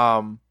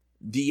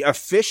 The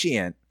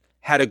officiant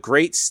had a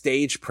great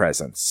stage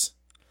presence.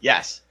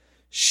 Yes.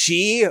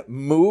 She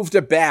moved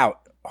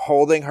about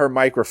holding her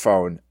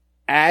microphone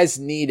as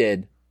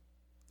needed.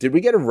 Did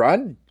we get a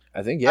run?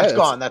 I think, yeah. That's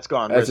gone. That's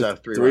Rizzo, a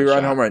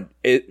three-run home run.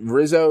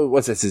 Rizzo,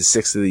 what's this, his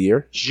 6th of the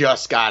year?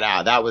 Just got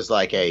out. That was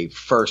like a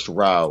first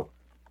row.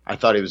 I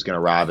thought he was going to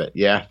rob it.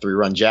 Yeah,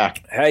 3-run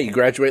jack. Hey, you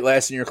graduate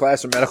last in your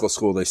class in medical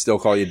school. They still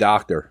call you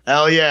doctor.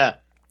 Hell yeah.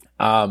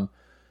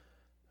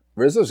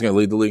 Rizzo's going to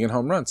lead the league in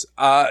home runs.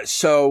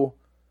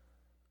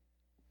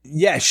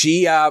 Yeah,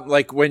 she,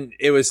 when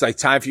it was like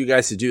time for you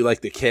guys to do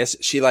like the kiss,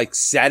 she like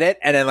said it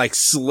and then like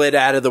slid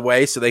out of the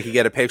way so they could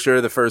get a picture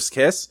of the first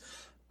kiss.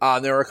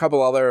 There were a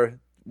couple other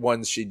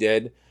ones she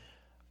did.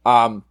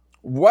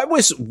 What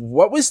was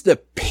the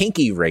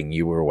pinky ring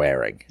you were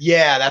wearing?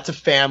 Yeah, that's a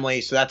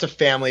family. So that's a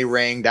family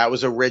ring. That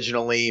was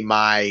originally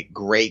my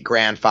great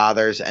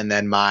grandfather's, and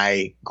then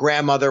my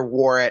grandmother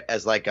wore it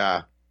as like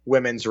a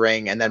women's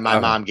ring, and then my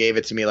mom gave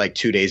it to me like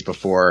 2 days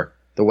before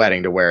the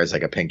wedding to wear as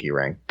like a pinky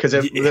ring. Because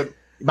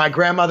my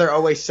grandmother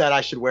always said I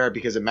should wear it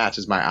because it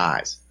matches my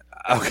eyes.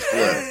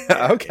 Okay.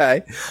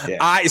 Okay.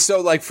 Yeah.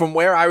 So like from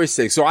where I was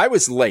sitting, so I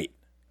was late.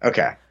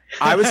 Okay.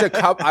 I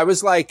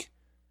was like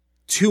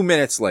 2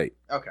 minutes late.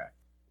 Okay.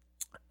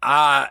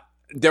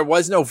 There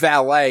was no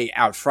valet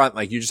out front.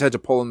 Like you just had to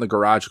pull in the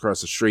garage across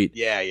the street.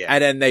 Yeah, yeah.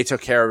 And then they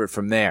took care of it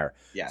from there.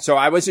 Yeah. So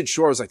I wasn't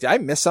sure. I was like, did I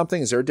miss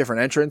something? Is there a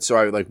different entrance? So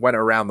I like went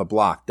around the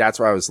block. That's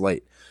why I was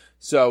late.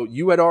 So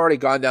you had already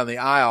gone down the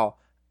aisle.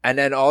 And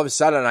then all of a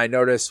sudden I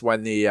noticed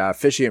when the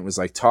officiant was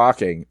like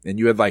talking and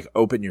you had like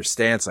opened your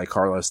stance like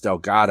Carlos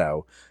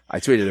Delgado. I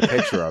tweeted a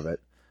picture of it.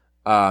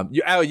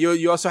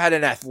 You also had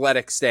an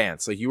athletic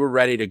stance. Like you were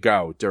ready to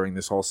go during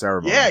this whole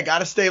ceremony. Yeah, got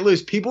to stay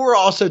loose. People were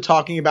also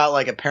talking about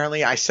like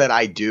apparently I said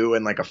I do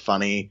in like a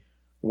funny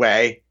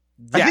way.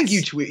 Yes. I think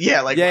you tweet.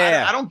 Yeah, like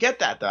I don't get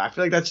that though. I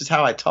feel like that's just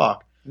how I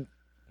talk.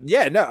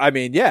 Yeah, no, I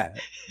mean, yeah.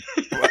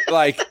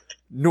 Like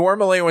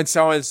normally when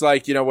someone's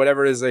like, you know,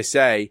 whatever it is they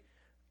say,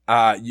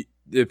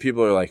 the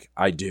people are like,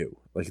 I do.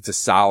 Like it's a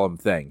solemn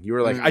thing. You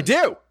were like, I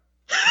do.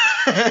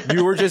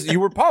 You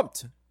were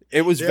pumped.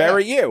 It was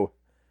very you.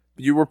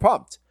 You were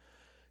pumped.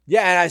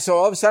 Yeah, and so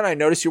all of a sudden I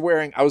noticed you're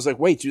wearing, I was like,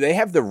 wait, do they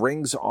have the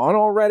rings on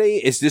already?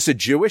 Is this a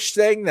Jewish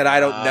thing that I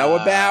don't know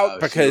about?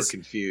 Because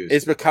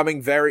it's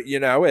becoming very, you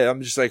know,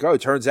 I'm just like, oh,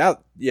 it turns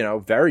out, you know,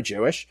 very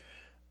Jewish.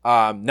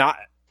 And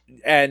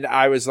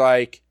I was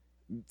like,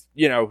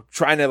 you know,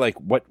 trying to like,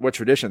 what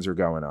traditions are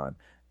going on?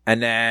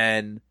 And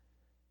then,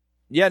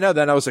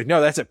 then I was like,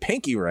 no, that's a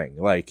pinky ring.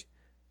 Like,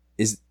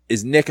 is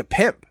Nick a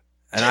pimp?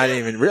 And I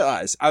didn't even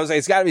realize. I was like,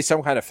 it's got to be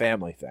some kind of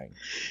family thing.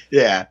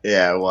 Yeah,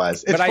 it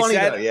was. It's funny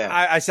though, yeah.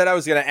 I said I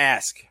was going to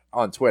ask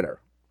on Twitter.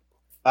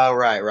 Oh,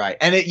 right.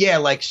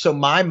 And so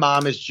my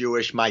mom is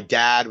Jewish. My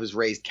dad was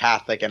raised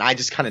Catholic, and I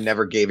just kind of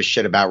never gave a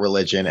shit about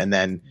religion. And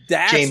then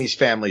Jamie's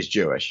family's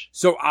Jewish.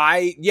 So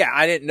I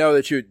didn't know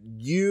that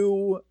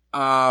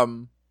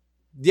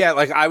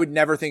like I would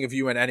never think of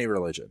you in any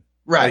religion.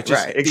 Right, like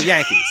right. The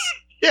Yankees.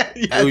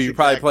 Who you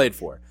probably played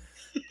for.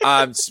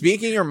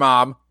 Speaking of your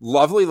mom,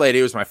 lovely lady.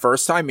 It was my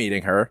first time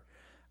meeting her.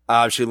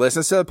 She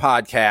listens to the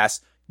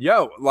podcast.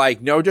 Yo,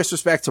 like no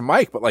disrespect to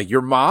Mike, but like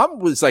your mom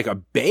was like a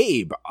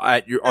babe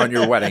on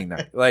your wedding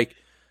night. Like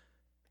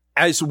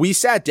as we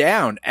sat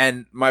down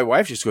and my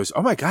wife just goes,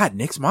 "Oh my God,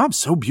 Nick's mom's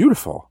so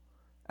beautiful."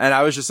 And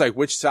I was just like,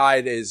 which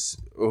side is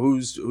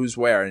who's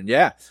where? And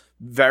yeah,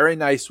 very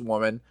nice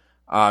woman.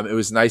 It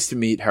was nice to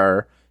meet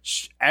her.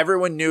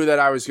 Everyone knew that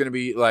I was going to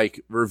be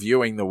like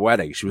reviewing the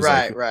wedding. She was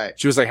right.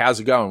 She was like, "How's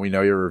it going? We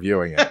know you're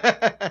reviewing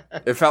it."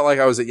 It felt like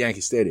I was at Yankee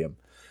Stadium.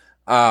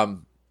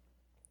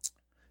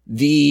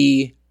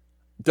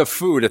 The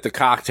food at the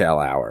cocktail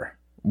hour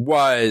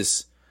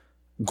was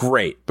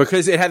great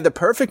because it had the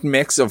perfect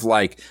mix of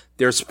like,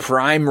 there's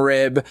prime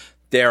rib,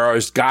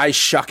 there's guys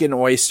shucking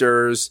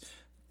oysters,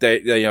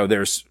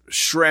 there's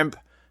shrimp,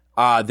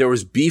 there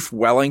was beef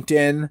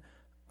Wellington,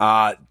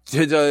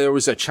 there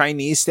was a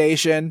Chinese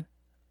station.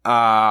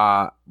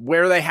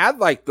 Where they had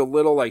like the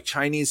little like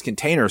Chinese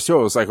containers too.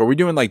 It was like, are we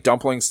doing like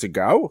dumplings to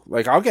go?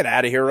 Like, I'll get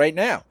out of here right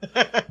now.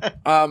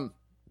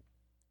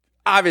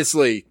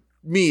 Obviously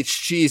meats,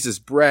 cheeses,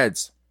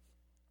 breads,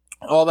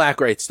 all that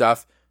great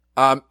stuff.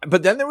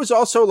 But then there was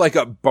also like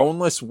a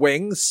boneless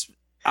wings,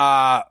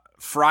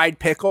 fried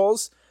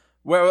pickles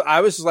where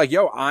I was like,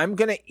 yo, I'm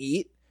going to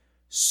eat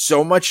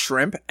so much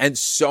shrimp and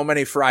so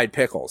many fried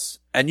pickles.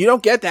 And you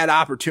don't get that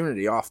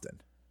opportunity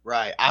often.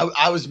 Right.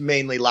 I was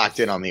mainly locked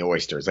in on the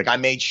oysters. Like I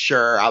made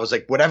sure I was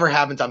like, whatever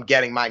happens, I'm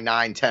getting my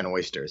 9-10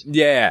 oysters.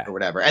 Yeah. Or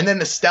whatever. And then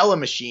the Stella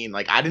machine,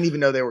 like I didn't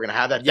even know they were going to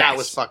have that. Yes. That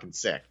was fucking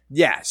sick.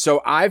 Yeah.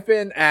 So I've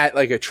been at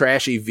like a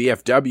trashy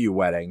VFW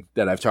wedding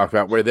that I've talked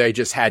about where they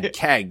just had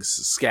kegs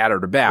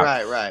scattered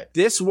about. Right.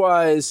 This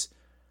was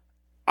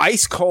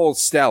ice cold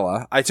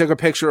Stella. I took a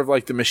picture of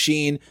like the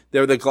machine.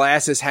 There were the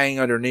glasses hanging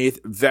underneath.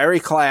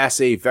 Very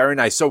classy. Very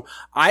nice. So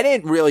I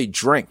didn't really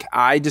drink.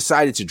 I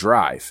decided to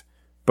drive.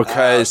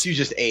 Because so you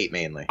just ate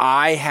mainly.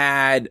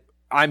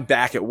 I'm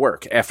back at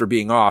work after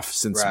being off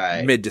since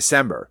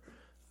mid-December.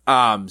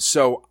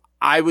 So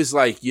I was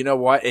like, you know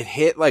what? It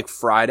hit like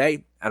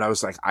Friday and I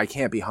was like, I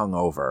can't be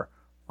hungover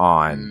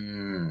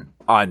on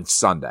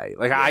Sunday.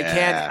 Like I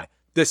can't,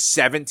 the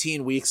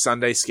 17-week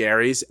Sunday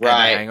scaries and the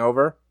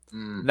hangover,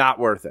 not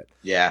worth it.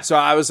 Yeah. So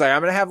I was like, I'm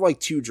going to have like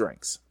 2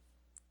 drinks.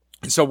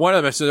 So one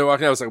of them, as soon as I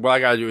walked in, I was like, well, I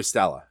got to do a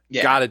Stella.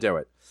 Yeah. Got to do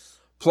it.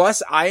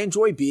 Plus, I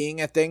enjoy being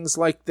at things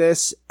like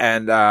this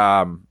and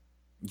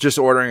just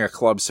ordering a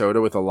club soda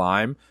with a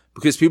lime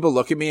because people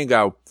look at me and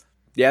go,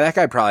 yeah, that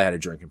guy probably had a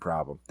drinking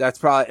problem. That's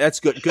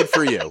good. Good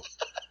for you.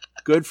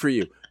 Good for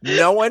you.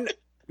 No one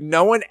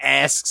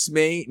asks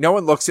me. No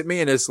one looks at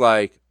me and is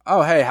like,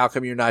 oh, hey, how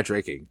come you're not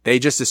drinking? They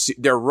just assume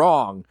they're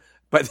wrong,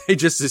 but they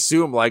just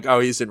assume like, oh,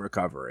 he's in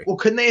recovery. Well,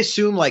 couldn't they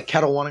assume like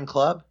Kettle One and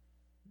Club?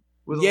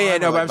 Yeah,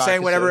 no, but I'm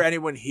saying whenever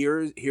anyone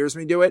hears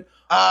me do it,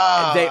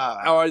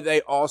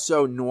 they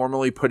also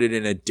normally put it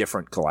in a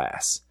different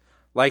glass.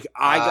 Like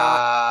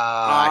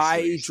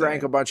I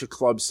drank a bunch of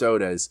club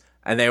sodas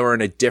and they were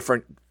in a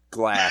different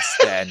glass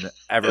than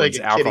everyone's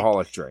like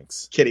alcoholic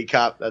drinks. Kitty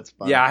cup, that's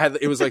fun. Yeah,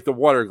 it was like the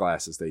water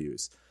glasses they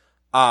use.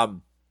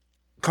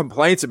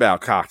 Complaints about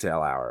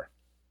cocktail hour.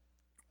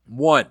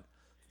 1,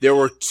 there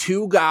were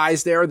 2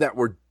 guys there that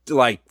were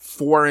like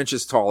 4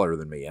 inches taller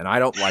than me, and I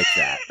don't like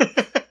that.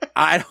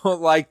 I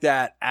don't like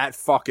that at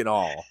fucking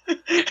all.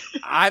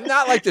 I'm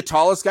not like the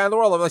tallest guy in the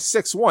world. I'm like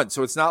 6'1",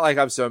 so it's not like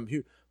I'm some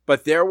huge.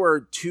 But there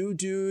were 2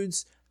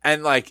 dudes,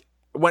 and like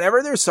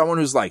whenever there's someone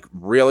who's like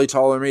really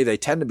taller than me, they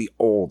tend to be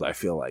old. I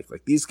feel like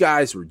these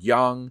guys were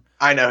young.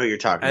 I know who you're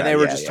talking about, and they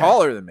were just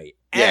taller than me.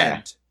 Yeah.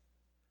 And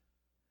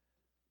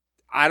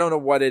I don't know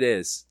what it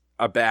is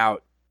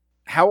about.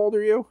 How old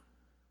are you?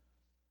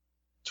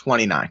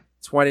 29.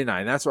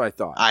 29. That's what I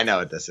thought. I know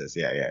what this is.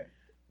 Yeah.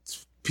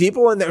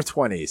 People in their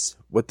 20s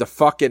with the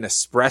fucking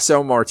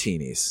espresso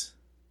martinis.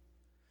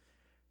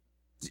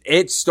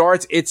 It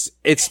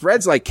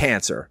spreads like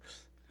cancer.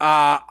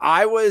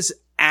 I was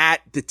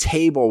at the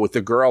table with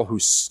the girl who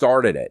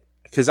started it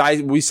because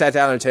we sat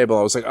down at a table.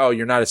 I was like, oh,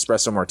 you're not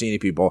espresso martini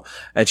people.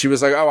 And she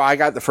was like, oh, I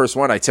got the first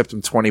one. I tipped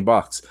him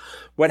 $20.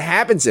 What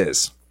happens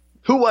is.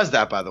 Who was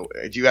that, by the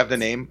way? Do you have the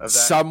name of that?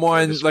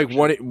 Someone like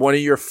one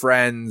of your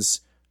friends,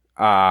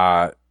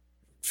 fiancés.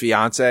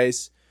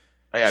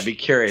 Oh, yeah, I'd be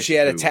curious. She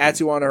had a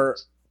tattoo on her,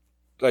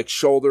 like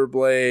shoulder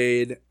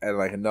blade, and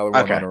like another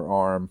one on her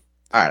arm.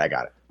 All right, I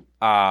got it.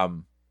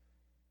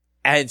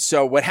 And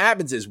so what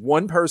happens is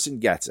one person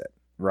gets it,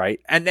 right?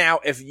 And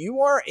now if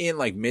you are in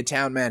like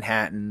Midtown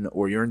Manhattan,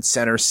 or you're in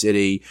Center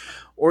City,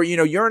 or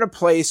you're in a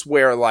place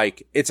where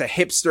like it's a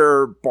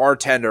hipster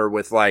bartender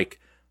with like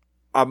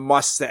a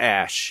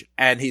mustache,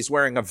 and he's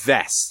wearing a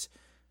vest,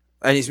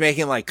 and he's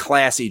making like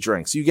classy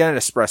drinks, you get an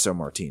espresso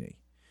martini.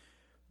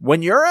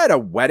 When you're at a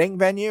wedding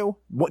venue,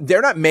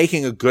 they're not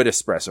making a good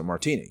espresso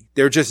martini.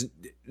 They're just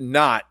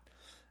not.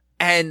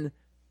 And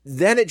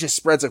then it just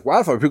spreads like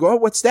wildfire. People go, oh,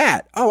 what's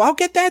that? Oh, I'll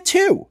get that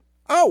too.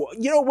 Oh,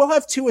 we'll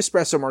have 2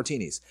 espresso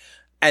martinis.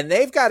 And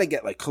they've got to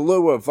get like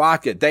Kahlua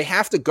vodka. They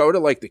have to go to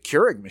like the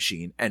Keurig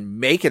machine and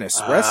make an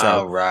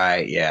espresso. Oh,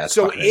 right. Yeah.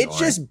 So it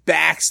just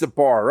backs the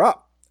bar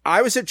up.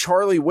 I was at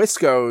Charlie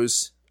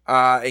Wisco's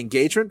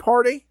engagement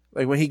party.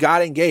 Like when he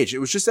got engaged, it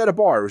was just at a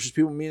bar. It was just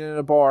people meeting at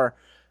a bar.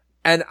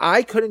 And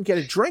I couldn't get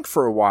a drink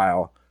for a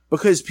while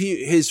because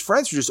his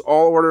friends were just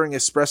all ordering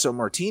espresso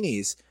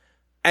martinis.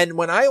 And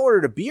when I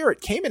ordered a beer,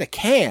 it came in a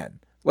can.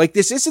 Like,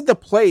 this isn't the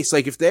place.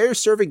 Like, if they're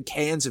serving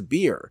cans of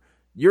beer,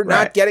 you're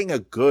not getting a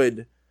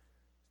good.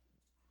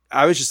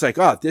 I was just like,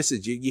 oh, this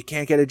is, you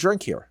can't get a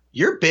drink here.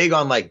 You're big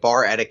on like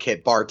bar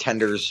etiquette,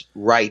 bartenders'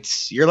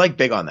 rights. You're like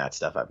big on that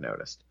stuff, I've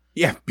noticed.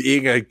 Yeah,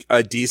 being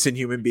a decent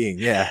human being.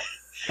 Yeah.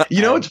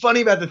 You know what's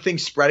funny about the thing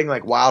spreading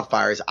like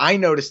wildfires? I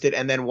noticed it,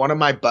 and then one of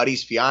my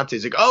buddy's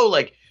fiancés like, "Oh,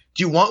 like,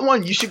 do you want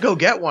one? You should go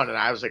get one." And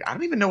I was like, "I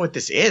don't even know what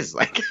this is."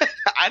 Like,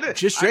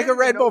 just drink a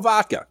Red Bull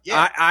vodka.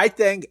 Yeah. I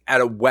think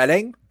at a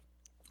wedding,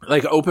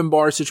 like open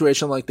bar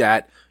situation like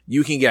that,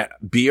 you can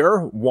get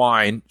beer,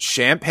 wine,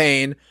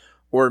 champagne,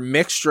 or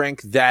mixed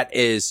drink that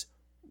is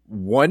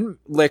 1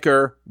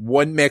 liquor,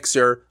 1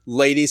 mixer.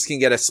 Ladies can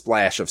get a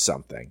splash of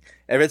something.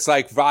 If it's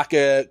like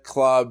vodka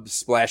club,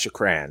 splash of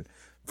cran.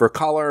 For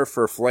color,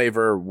 for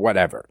flavor,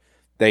 whatever.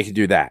 They can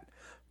do that.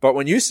 But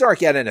when you start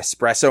getting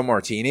espresso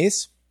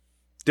martinis,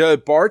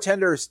 the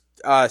bartender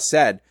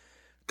said,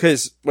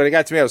 because when it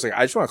got to me, I was like,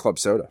 I just want a club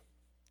soda.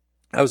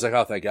 I was like,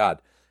 oh, thank God.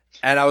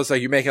 And I was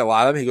like, you making a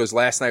lot of them? He goes,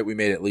 last night we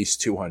made at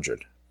least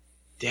 200.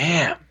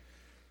 Damn.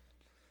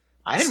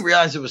 I didn't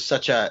realize it was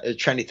such a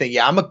trendy thing.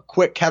 Yeah, I'm a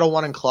quick Kettle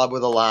One and club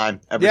with a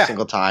lime every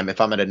single time. If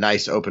I'm at a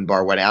nice open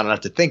bar wedding, I don't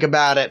have to think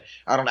about it.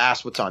 I don't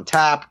ask what's on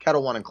tap.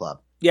 Kettle One and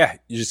club. Yeah,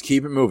 you just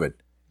keep it moving.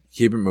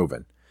 Keep it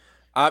moving.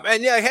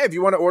 And yeah, hey, if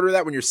you want to order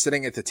that when you're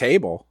sitting at the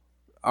table,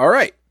 all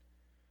right.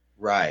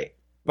 Right.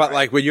 But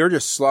like when you're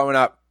just slowing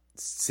up,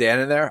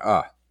 standing there,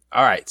 all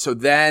right. So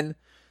then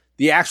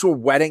the actual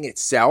wedding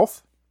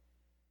itself,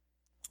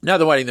 not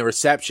the wedding, the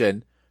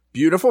reception,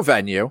 beautiful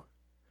venue.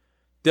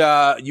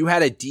 You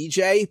had a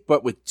DJ,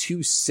 but with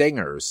 2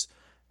 singers.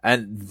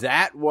 And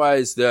that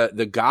was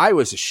the guy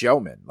was a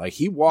showman. Like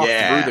he walked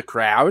through the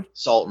crowd.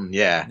 Sultan.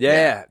 Yeah.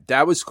 Yeah.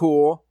 That was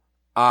cool.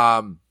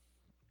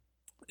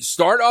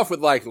 Start off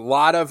with like a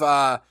lot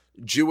of,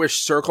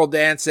 Jewish circle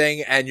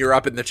dancing and you're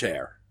up in the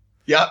chair.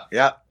 Yep.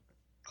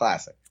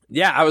 Classic.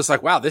 Yeah. I was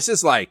like, wow, this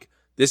is going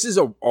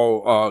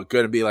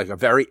to be like a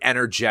very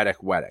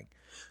energetic wedding.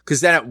 Cause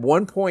then at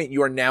one point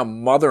your now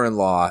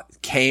mother-in-law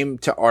came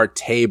to our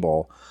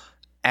table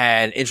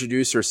and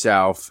introduced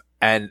herself,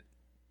 and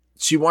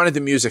she wanted the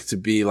music to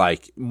be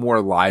like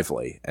more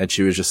lively. And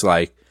she was just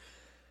like,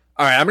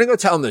 all right, I'm going to go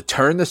tell him to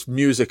turn this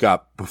music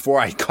up before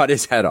I cut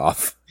his head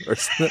off.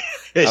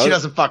 Yeah, she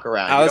doesn't fuck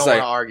around. You don't want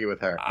to argue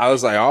with her. I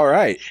was like, all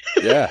right.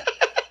 Yeah.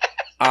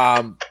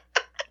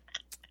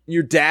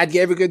 Your dad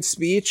gave a good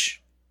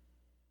speech.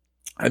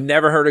 I've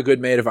never heard a good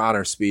maid of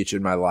honor speech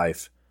in my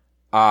life.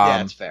 Yeah,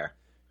 that's fair.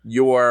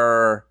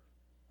 Your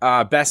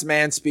best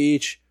man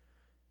speech,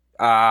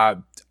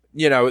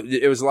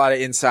 it was a lot of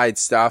inside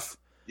stuff.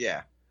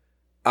 Yeah.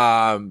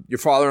 Your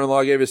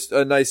father-in-law gave us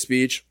a nice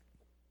speech.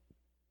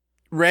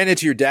 Ran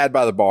into your dad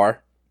by the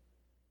bar.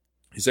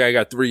 He's like, I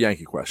got 3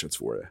 Yankee questions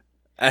for you.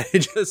 And he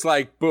just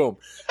like, boom.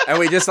 And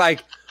we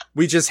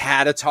just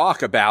had a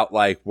talk about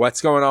like,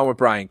 what's going on with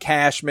Brian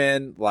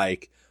Cashman?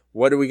 Like,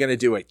 what are we going to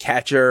do at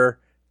catcher?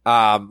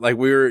 Like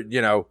we were,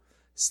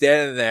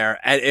 standing there,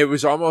 and it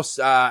was almost,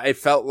 it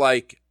felt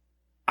like,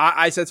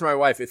 I said to my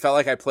wife, it felt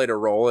like I played a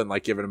role in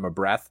like giving him a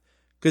breath.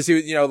 Cause he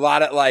was, a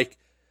lot of like,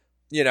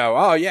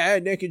 oh yeah,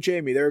 Nick and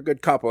Jamie, they're a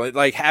good couple.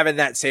 Like having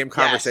that same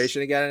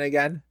conversation again and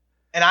again.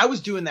 And I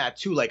was doing that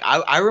too. Like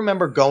I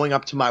remember going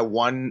up to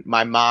one of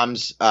my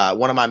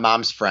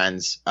mom's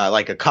friends,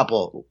 like a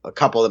couple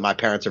that my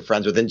parents are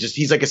friends with. And just,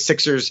 he's like a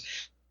Sixers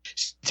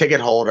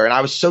ticket holder. And I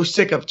was so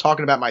sick of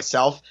talking about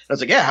myself. I was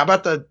like, yeah, how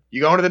about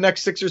you going to the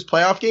next Sixers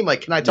playoff game?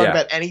 Like, can I talk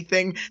about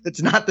anything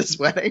that's not this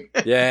wedding?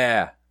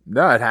 Yeah.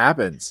 No, it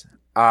happens.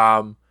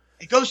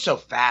 It goes so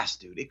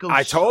fast, dude. It goes.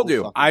 I told so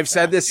you. I've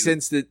said this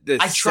dude. since the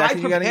I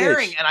tried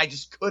preparing and I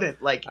just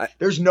couldn't. Like,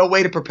 there's no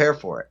way to prepare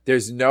for it.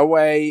 There's no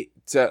way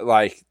to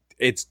like.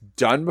 It's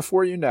done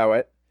before you know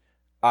it,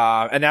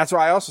 and that's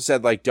why I also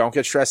said like, don't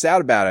get stressed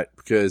out about it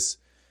because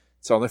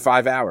it's only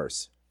 5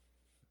 hours.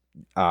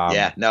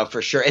 Yeah, no,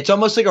 for sure. It's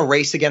almost like a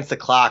race against the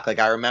clock. Like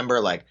I remember,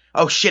 like,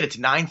 oh shit, it's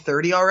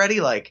 9:30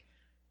 already. Like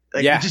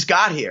we just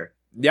got here.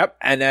 Yep.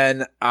 And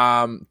then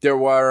there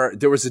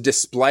was a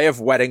display of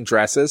wedding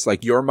dresses,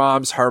 like your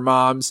mom's, her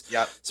mom's,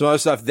 some other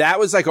stuff. That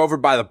was like over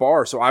by the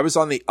bar. So I was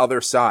on the other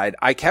side.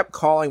 I kept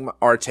calling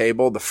our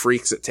table the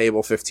freaks at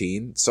table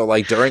 15. So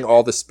like during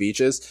all the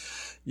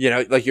speeches,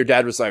 like your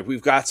dad was like,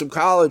 we've got some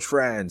college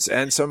friends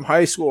and some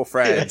high school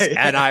friends.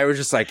 And I was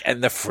just like,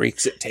 and the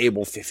freaks at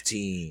table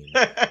 15.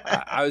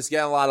 I was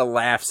getting a lot of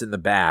laughs in the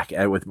back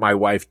and with my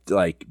wife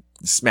like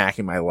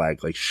smacking my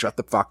leg, like, shut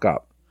the fuck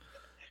up.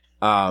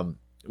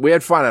 We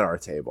had fun at our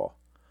table.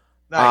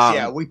 Nice,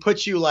 yeah. We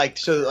put you like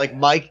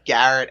Mike,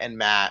 Garrett, and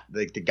Matt,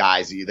 like the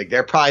guys.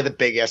 They're probably the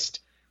biggest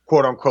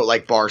quote unquote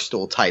like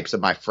barstool types of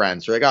my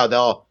friends. They're like,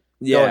 oh,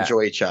 they'll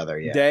enjoy each other.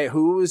 Yeah.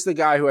 Who is the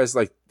guy who has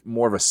like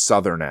more of a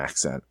southern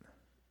accent?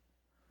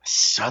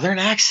 Southern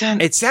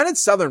accent? It sounded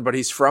southern, but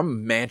he's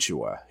from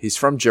Mantua. He's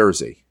from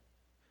Jersey.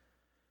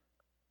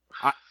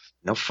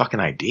 No fucking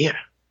idea.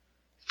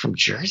 From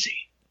Jersey?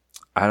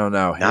 I don't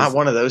know. Not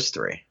one of those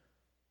 3.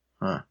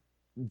 Huh.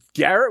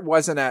 Garrett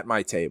wasn't at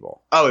my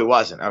table. Oh, he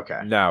wasn't. Okay.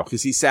 No,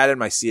 because he sat in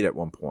my seat at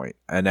one point,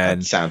 and then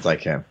that sounds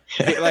like him.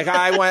 Like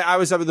I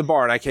was up at the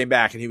bar, and I came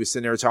back, and he was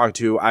sitting there talking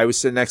to. I was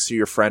sitting next to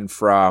your friend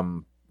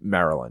from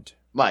Maryland,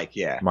 Mike.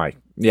 Yeah, Mike.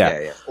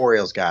 Yeah.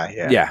 Orioles guy.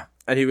 Yeah, yeah.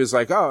 And he was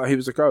like, oh,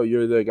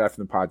 you're the guy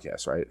from the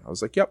podcast, right? I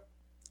was like, yep.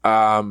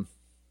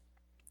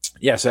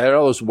 Yeah. So I had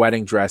all those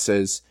wedding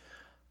dresses.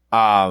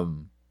 I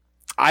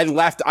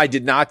left. I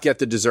did not get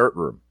the dessert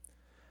room.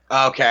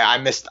 Okay, I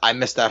missed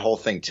that whole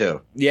thing too.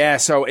 Yeah,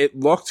 so it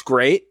looked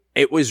great.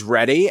 It was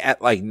ready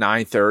at like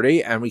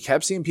 9:30, and we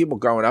kept seeing people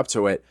going up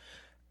to it.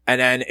 And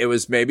then it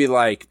was maybe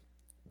like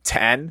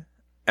 10,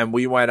 and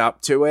we went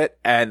up to it,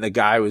 and the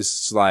guy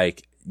was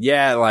like,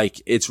 "Yeah,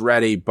 like it's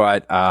ready,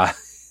 but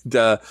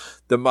the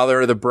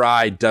mother of the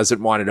bride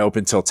doesn't want it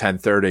open till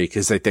 10:30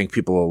 because they think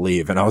people will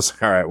leave." And I was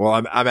like, all right, well,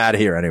 I'm out of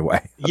here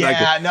anyway.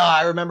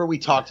 I remember we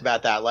talked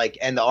about that. Like,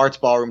 and the arts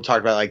ballroom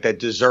talked about like the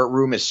dessert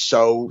room is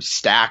so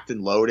stacked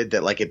and loaded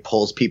that like it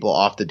pulls people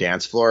off the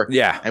dance floor.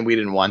 Yeah. And we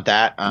didn't want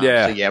that.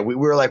 We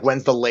were like,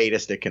 when's the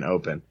latest it can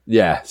open?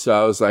 Yeah.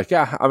 So I was like,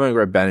 yeah, I'm going to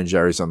grab Ben and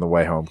Jerry's on the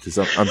way home because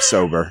I'm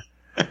sober.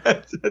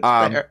 That's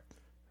fair.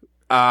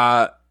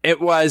 It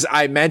was,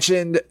 I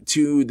mentioned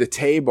to the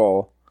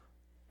table,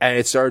 and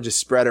it started to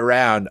spread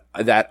around,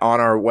 that on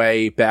our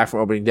way back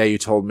from opening day, you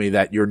told me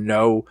that your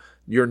no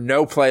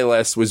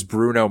playlist was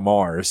Bruno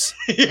Mars.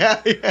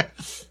 Yeah.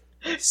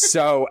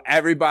 So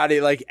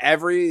everybody, like,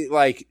 every,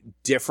 like,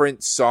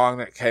 different song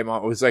that came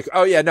on was like,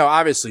 oh yeah, no,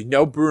 obviously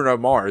no Bruno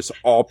Mars,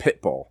 all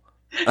Pitbull.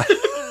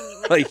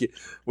 Like,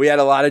 we had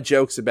a lot of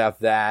jokes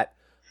about that.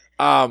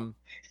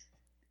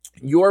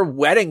 Your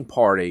wedding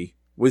party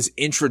was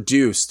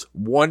introduced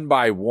one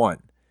by one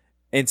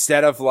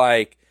instead of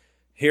like,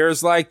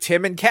 here's like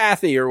Tim and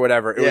Kathy or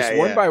whatever. It was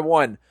one by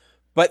one,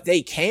 but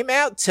they came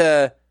out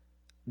to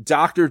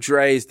Dr.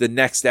 Dre's The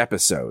Next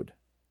Episode.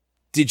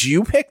 Did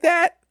you pick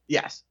that?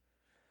 Yes.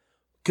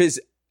 Cause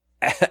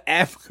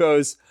Em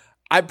goes,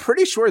 I'm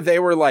pretty sure they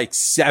were like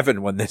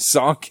 7 when this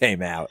song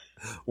came out.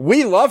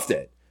 We loved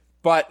it,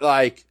 but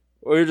like,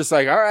 we were just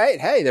like, all right,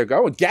 hey, they're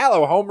going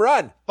Gallo home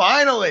run.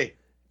 Finally.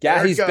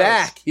 Yeah, he's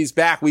back. He's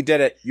back. We did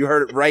it. You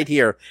heard it right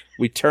here.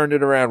 We turned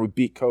it around. We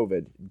beat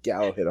COVID.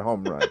 Gallo hit a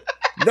home run.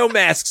 No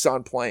masks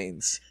on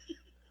planes.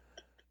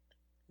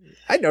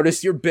 I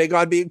noticed you're big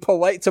on being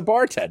polite to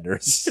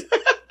bartenders.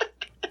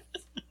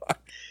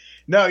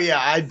 No,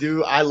 yeah, I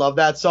do. I love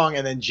that song.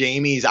 And then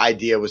Jamie's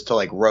idea was to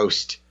like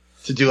roast,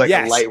 to do like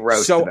a light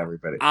roast of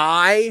everybody.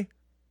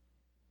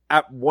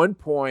 At one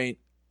point,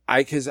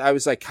 cause I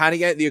was like kind of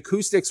getting the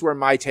acoustics where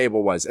my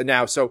table was. And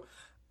now, so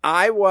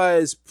I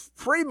was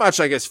pretty much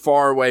like as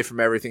far away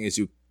from everything as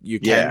you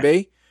can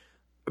be.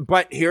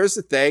 But here's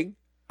the thing.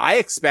 I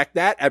expect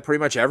that at pretty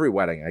much every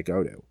wedding I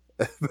go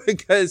to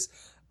because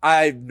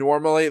I'm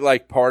normally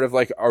like part of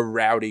like a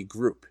rowdy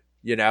group,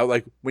 you know,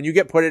 like when you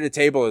get put at a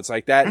table, it's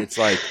like that. It's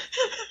like,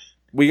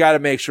 we got to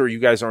make sure you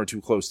guys aren't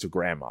too close to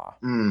grandma.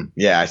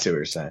 Yeah. I see what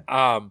you're saying.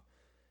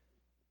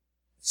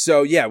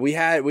 So yeah, we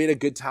had a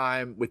good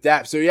time with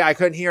that. So yeah, I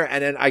couldn't hear.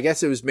 And then I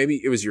guess it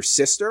was your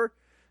sister.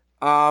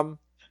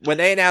 When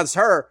they announced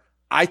her,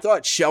 I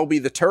thought Shelby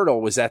the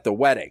turtle was at the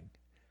wedding.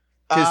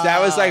 Cause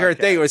that was like her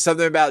thing. It was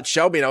something about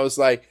Shelby. And I was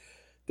like,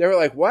 they were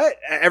like, what?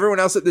 Everyone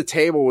else at the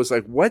table was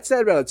like, what's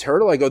that about a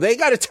turtle? I go, they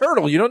got a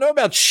turtle. You don't know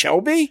about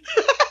Shelby?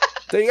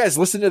 So you guys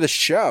listen to the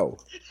show.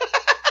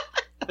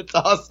 That's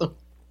awesome.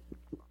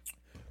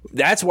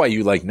 That's why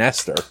you like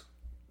Nestor.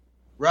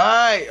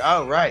 Right.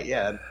 Oh, right.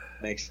 Yeah. That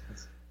makes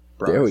sense.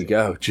 There we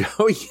go.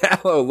 Joey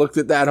Gallo looked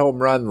at that home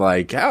run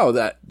like,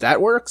 oh,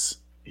 that works?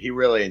 He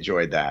really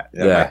enjoyed that.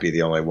 That might be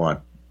the only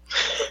one.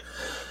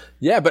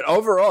 Yeah, but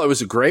overall, it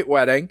was a great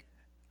wedding.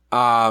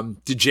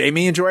 Did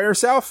Jamie enjoy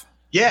herself?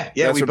 Yeah,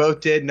 we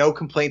both did. No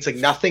complaints. Like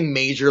nothing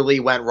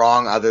majorly went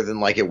wrong other than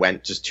like it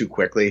went just too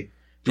quickly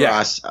for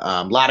us.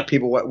 A lot of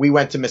people, we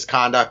went to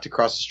Misconduct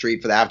across the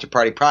street for the after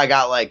party. Probably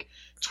got like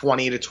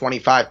 20 to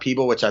 25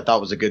 people, which I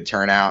thought was a good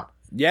turnout.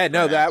 Yeah,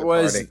 no, that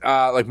was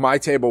like my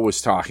table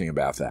was talking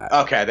about that.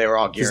 Okay, they were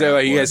all geared up. They're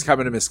like, you guys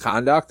coming to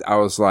Misconduct? I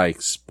was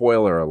like,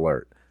 spoiler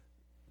alert.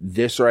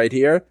 This right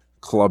here,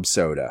 club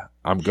soda.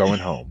 I'm going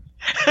home.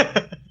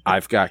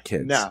 I've got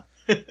kids. No.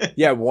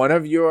 Yeah, one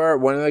of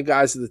the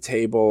guys at the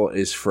table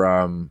is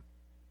from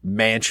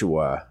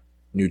Mantua,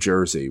 New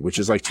Jersey, which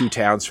is like 2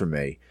 towns from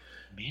me.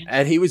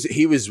 And he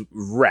was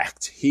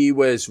wrecked. He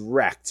was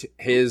wrecked.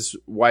 His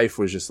wife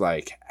was just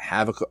like,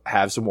 have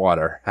some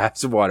water,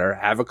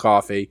 have a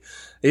coffee.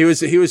 He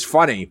was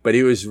funny, but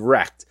he was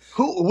wrecked.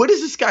 What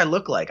does this guy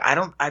look like?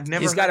 I've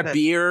never. He's got a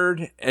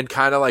beard and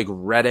kind of like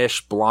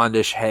reddish,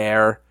 blondish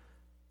hair.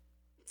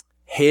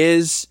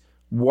 His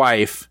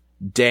wife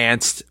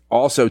danced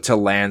also to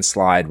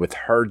Landslide with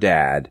her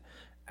dad,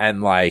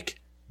 and like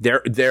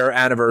their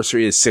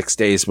anniversary is 6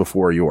 days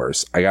before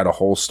yours. I got a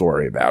whole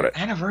story about it.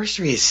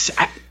 Anniversary is.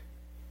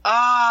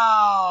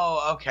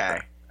 Oh, okay.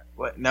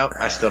 What? Nope,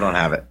 I still don't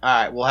have it.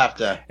 All right, we'll have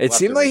to. It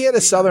seemed like he had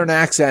a Southern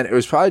accent. It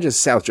was probably just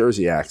a South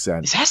Jersey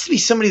accent. This has to be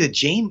somebody that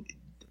James.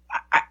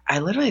 I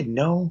literally have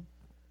no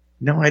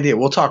idea.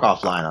 We'll talk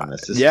offline on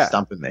this. This is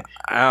stumping me.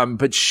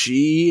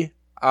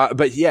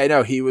 But yeah,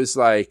 no, he was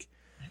like,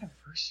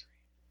 anniversary.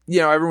 You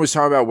know, everyone was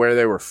talking about where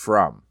they were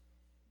from.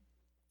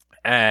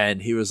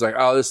 And he was like,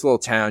 oh, this little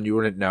town, you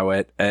wouldn't know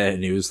it.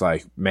 And he was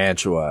like,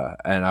 Mantua.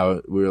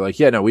 And we were like,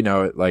 yeah, no, we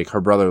know it. Like,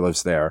 her brother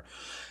lives there.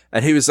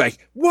 And he was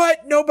like,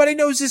 what? Nobody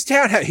knows this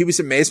town. He was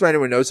amazed by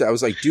anyone knows it. I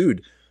was like,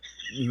 dude,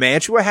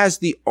 Mantua has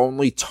the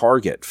only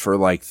Target for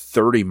like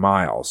 30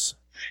 miles.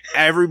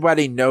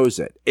 Everybody knows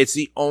it. It's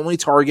the only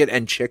Target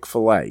and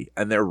Chick-fil-A,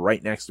 and they're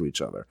right next to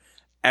each other.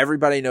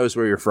 Everybody knows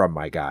where you're from,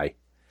 my guy.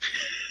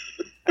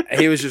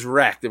 He was just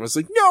wrecked and was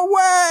like, no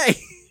way.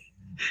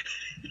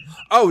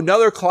 Oh,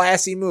 another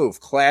classy move.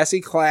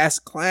 Classy class.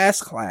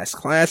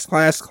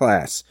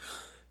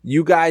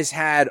 You guys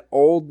had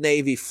Old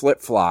Navy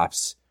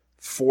flip-flops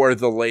for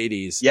the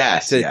ladies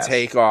to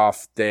take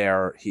off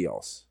their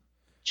heels.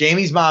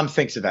 Jamie's mom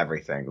thinks of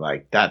everything.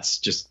 Like, that's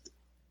just...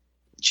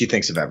 She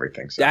thinks of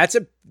everything. So.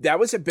 That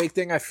was a big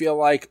thing, I feel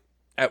like,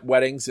 at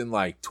weddings in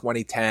like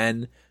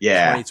 2010,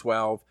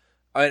 2012.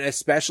 And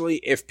especially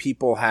if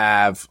people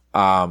have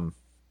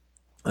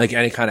like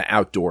any kind of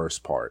outdoors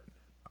part.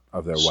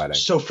 of their wedding.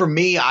 So for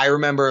me, I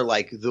remember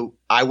like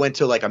I went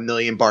to like a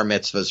million bar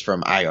mitzvahs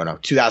from, I don't know,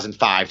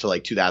 2005 to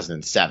like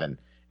 2007.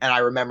 And I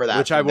remember that.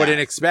 Which I wouldn't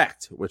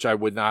expect, which I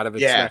would not have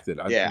expected.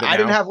 Yeah. I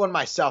didn't have one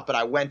myself, but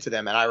I went to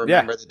them and I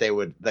remember that they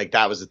would, like,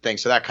 that was the thing.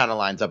 So that kind of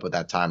lines up with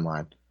that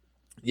timeline.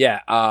 Yeah.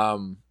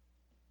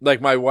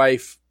 Like my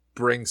wife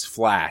brings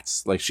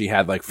flats. Like she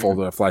had like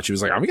folded up flats. She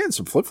was like, I'm getting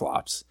some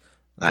flip-flops.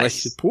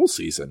 Nice. Like pool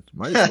season.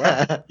 Might as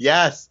well.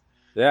 Yes.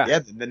 Yeah. Yeah.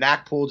 The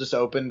NAC pool just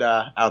opened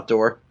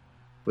outdoor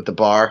with the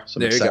bar. So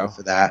I'm There you excited go.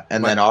 for that.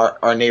 And then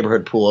our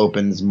neighborhood pool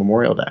opens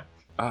Memorial Day.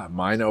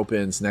 Mine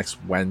opens next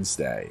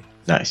Wednesday.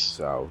 Nice.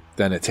 So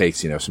then it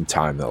takes, some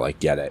time to like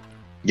get it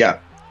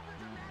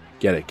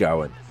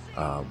going.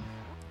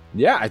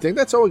 Yeah, I think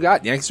that's all we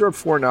got. Yankees are up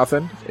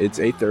 4-0. It's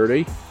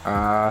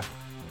 8:30.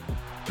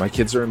 My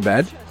kids are in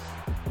bed.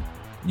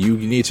 You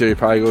need to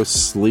probably go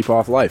sleep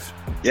off life.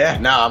 Yeah,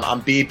 no, I'm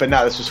beat, but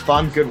no, this was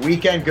fun. Good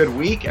weekend, good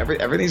week.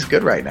 Everything's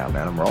good right now,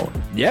 man. I'm rolling.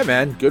 Yeah,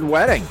 man. Good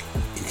wedding.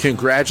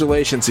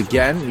 Congratulations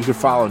again. You can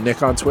follow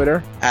Nick on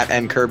Twitter At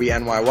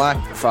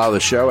NKirbyNYY. Follow the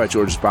show at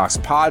George's Box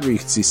Pod, where you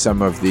can see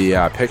some of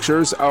the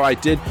pictures. Oh,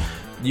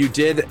 you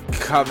did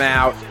come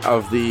out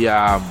of the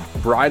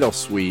bridal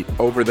suite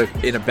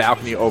in a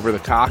balcony over the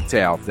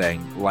cocktail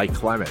thing, like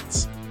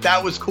Clemens.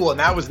 That was cool, and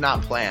that was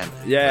not planned.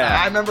 Yeah.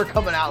 I remember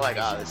coming out like,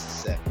 oh, this is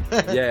sick.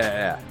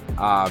 Yeah.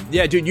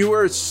 Yeah, dude, you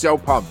were so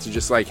pumped to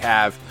just like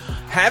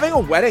having a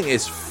wedding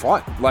is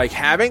fun. Like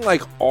having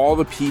like all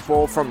the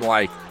people from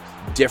like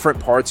different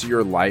parts of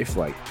your life,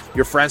 like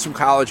your friends from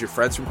college, your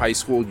friends from high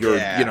school,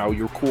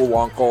 your cool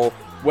uncle,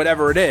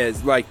 whatever it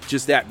is, like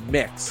just that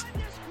mix,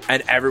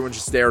 and everyone's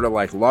just there to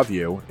like love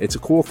you. It's a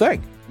cool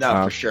thing.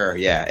 No, for sure.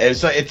 Yeah.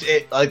 It's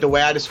like the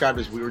way I described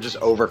it is we were just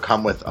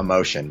overcome with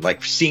emotion,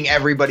 like seeing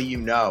everybody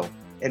in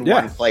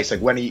one place. Like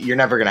when you're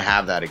never going to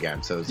have that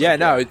again. So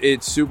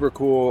it's super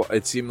cool.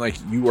 It seemed like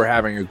you were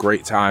having a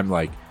great time.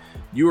 Like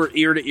you were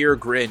ear to ear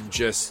grin,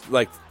 just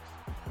like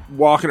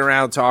walking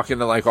around talking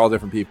to like all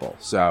different people.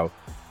 So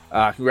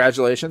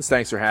congratulations.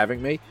 Thanks for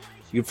having me.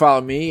 You can follow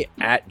me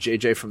at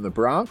JJ from the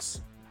Bronx.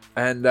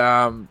 And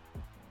we'll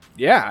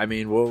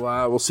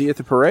see you at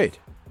the parade.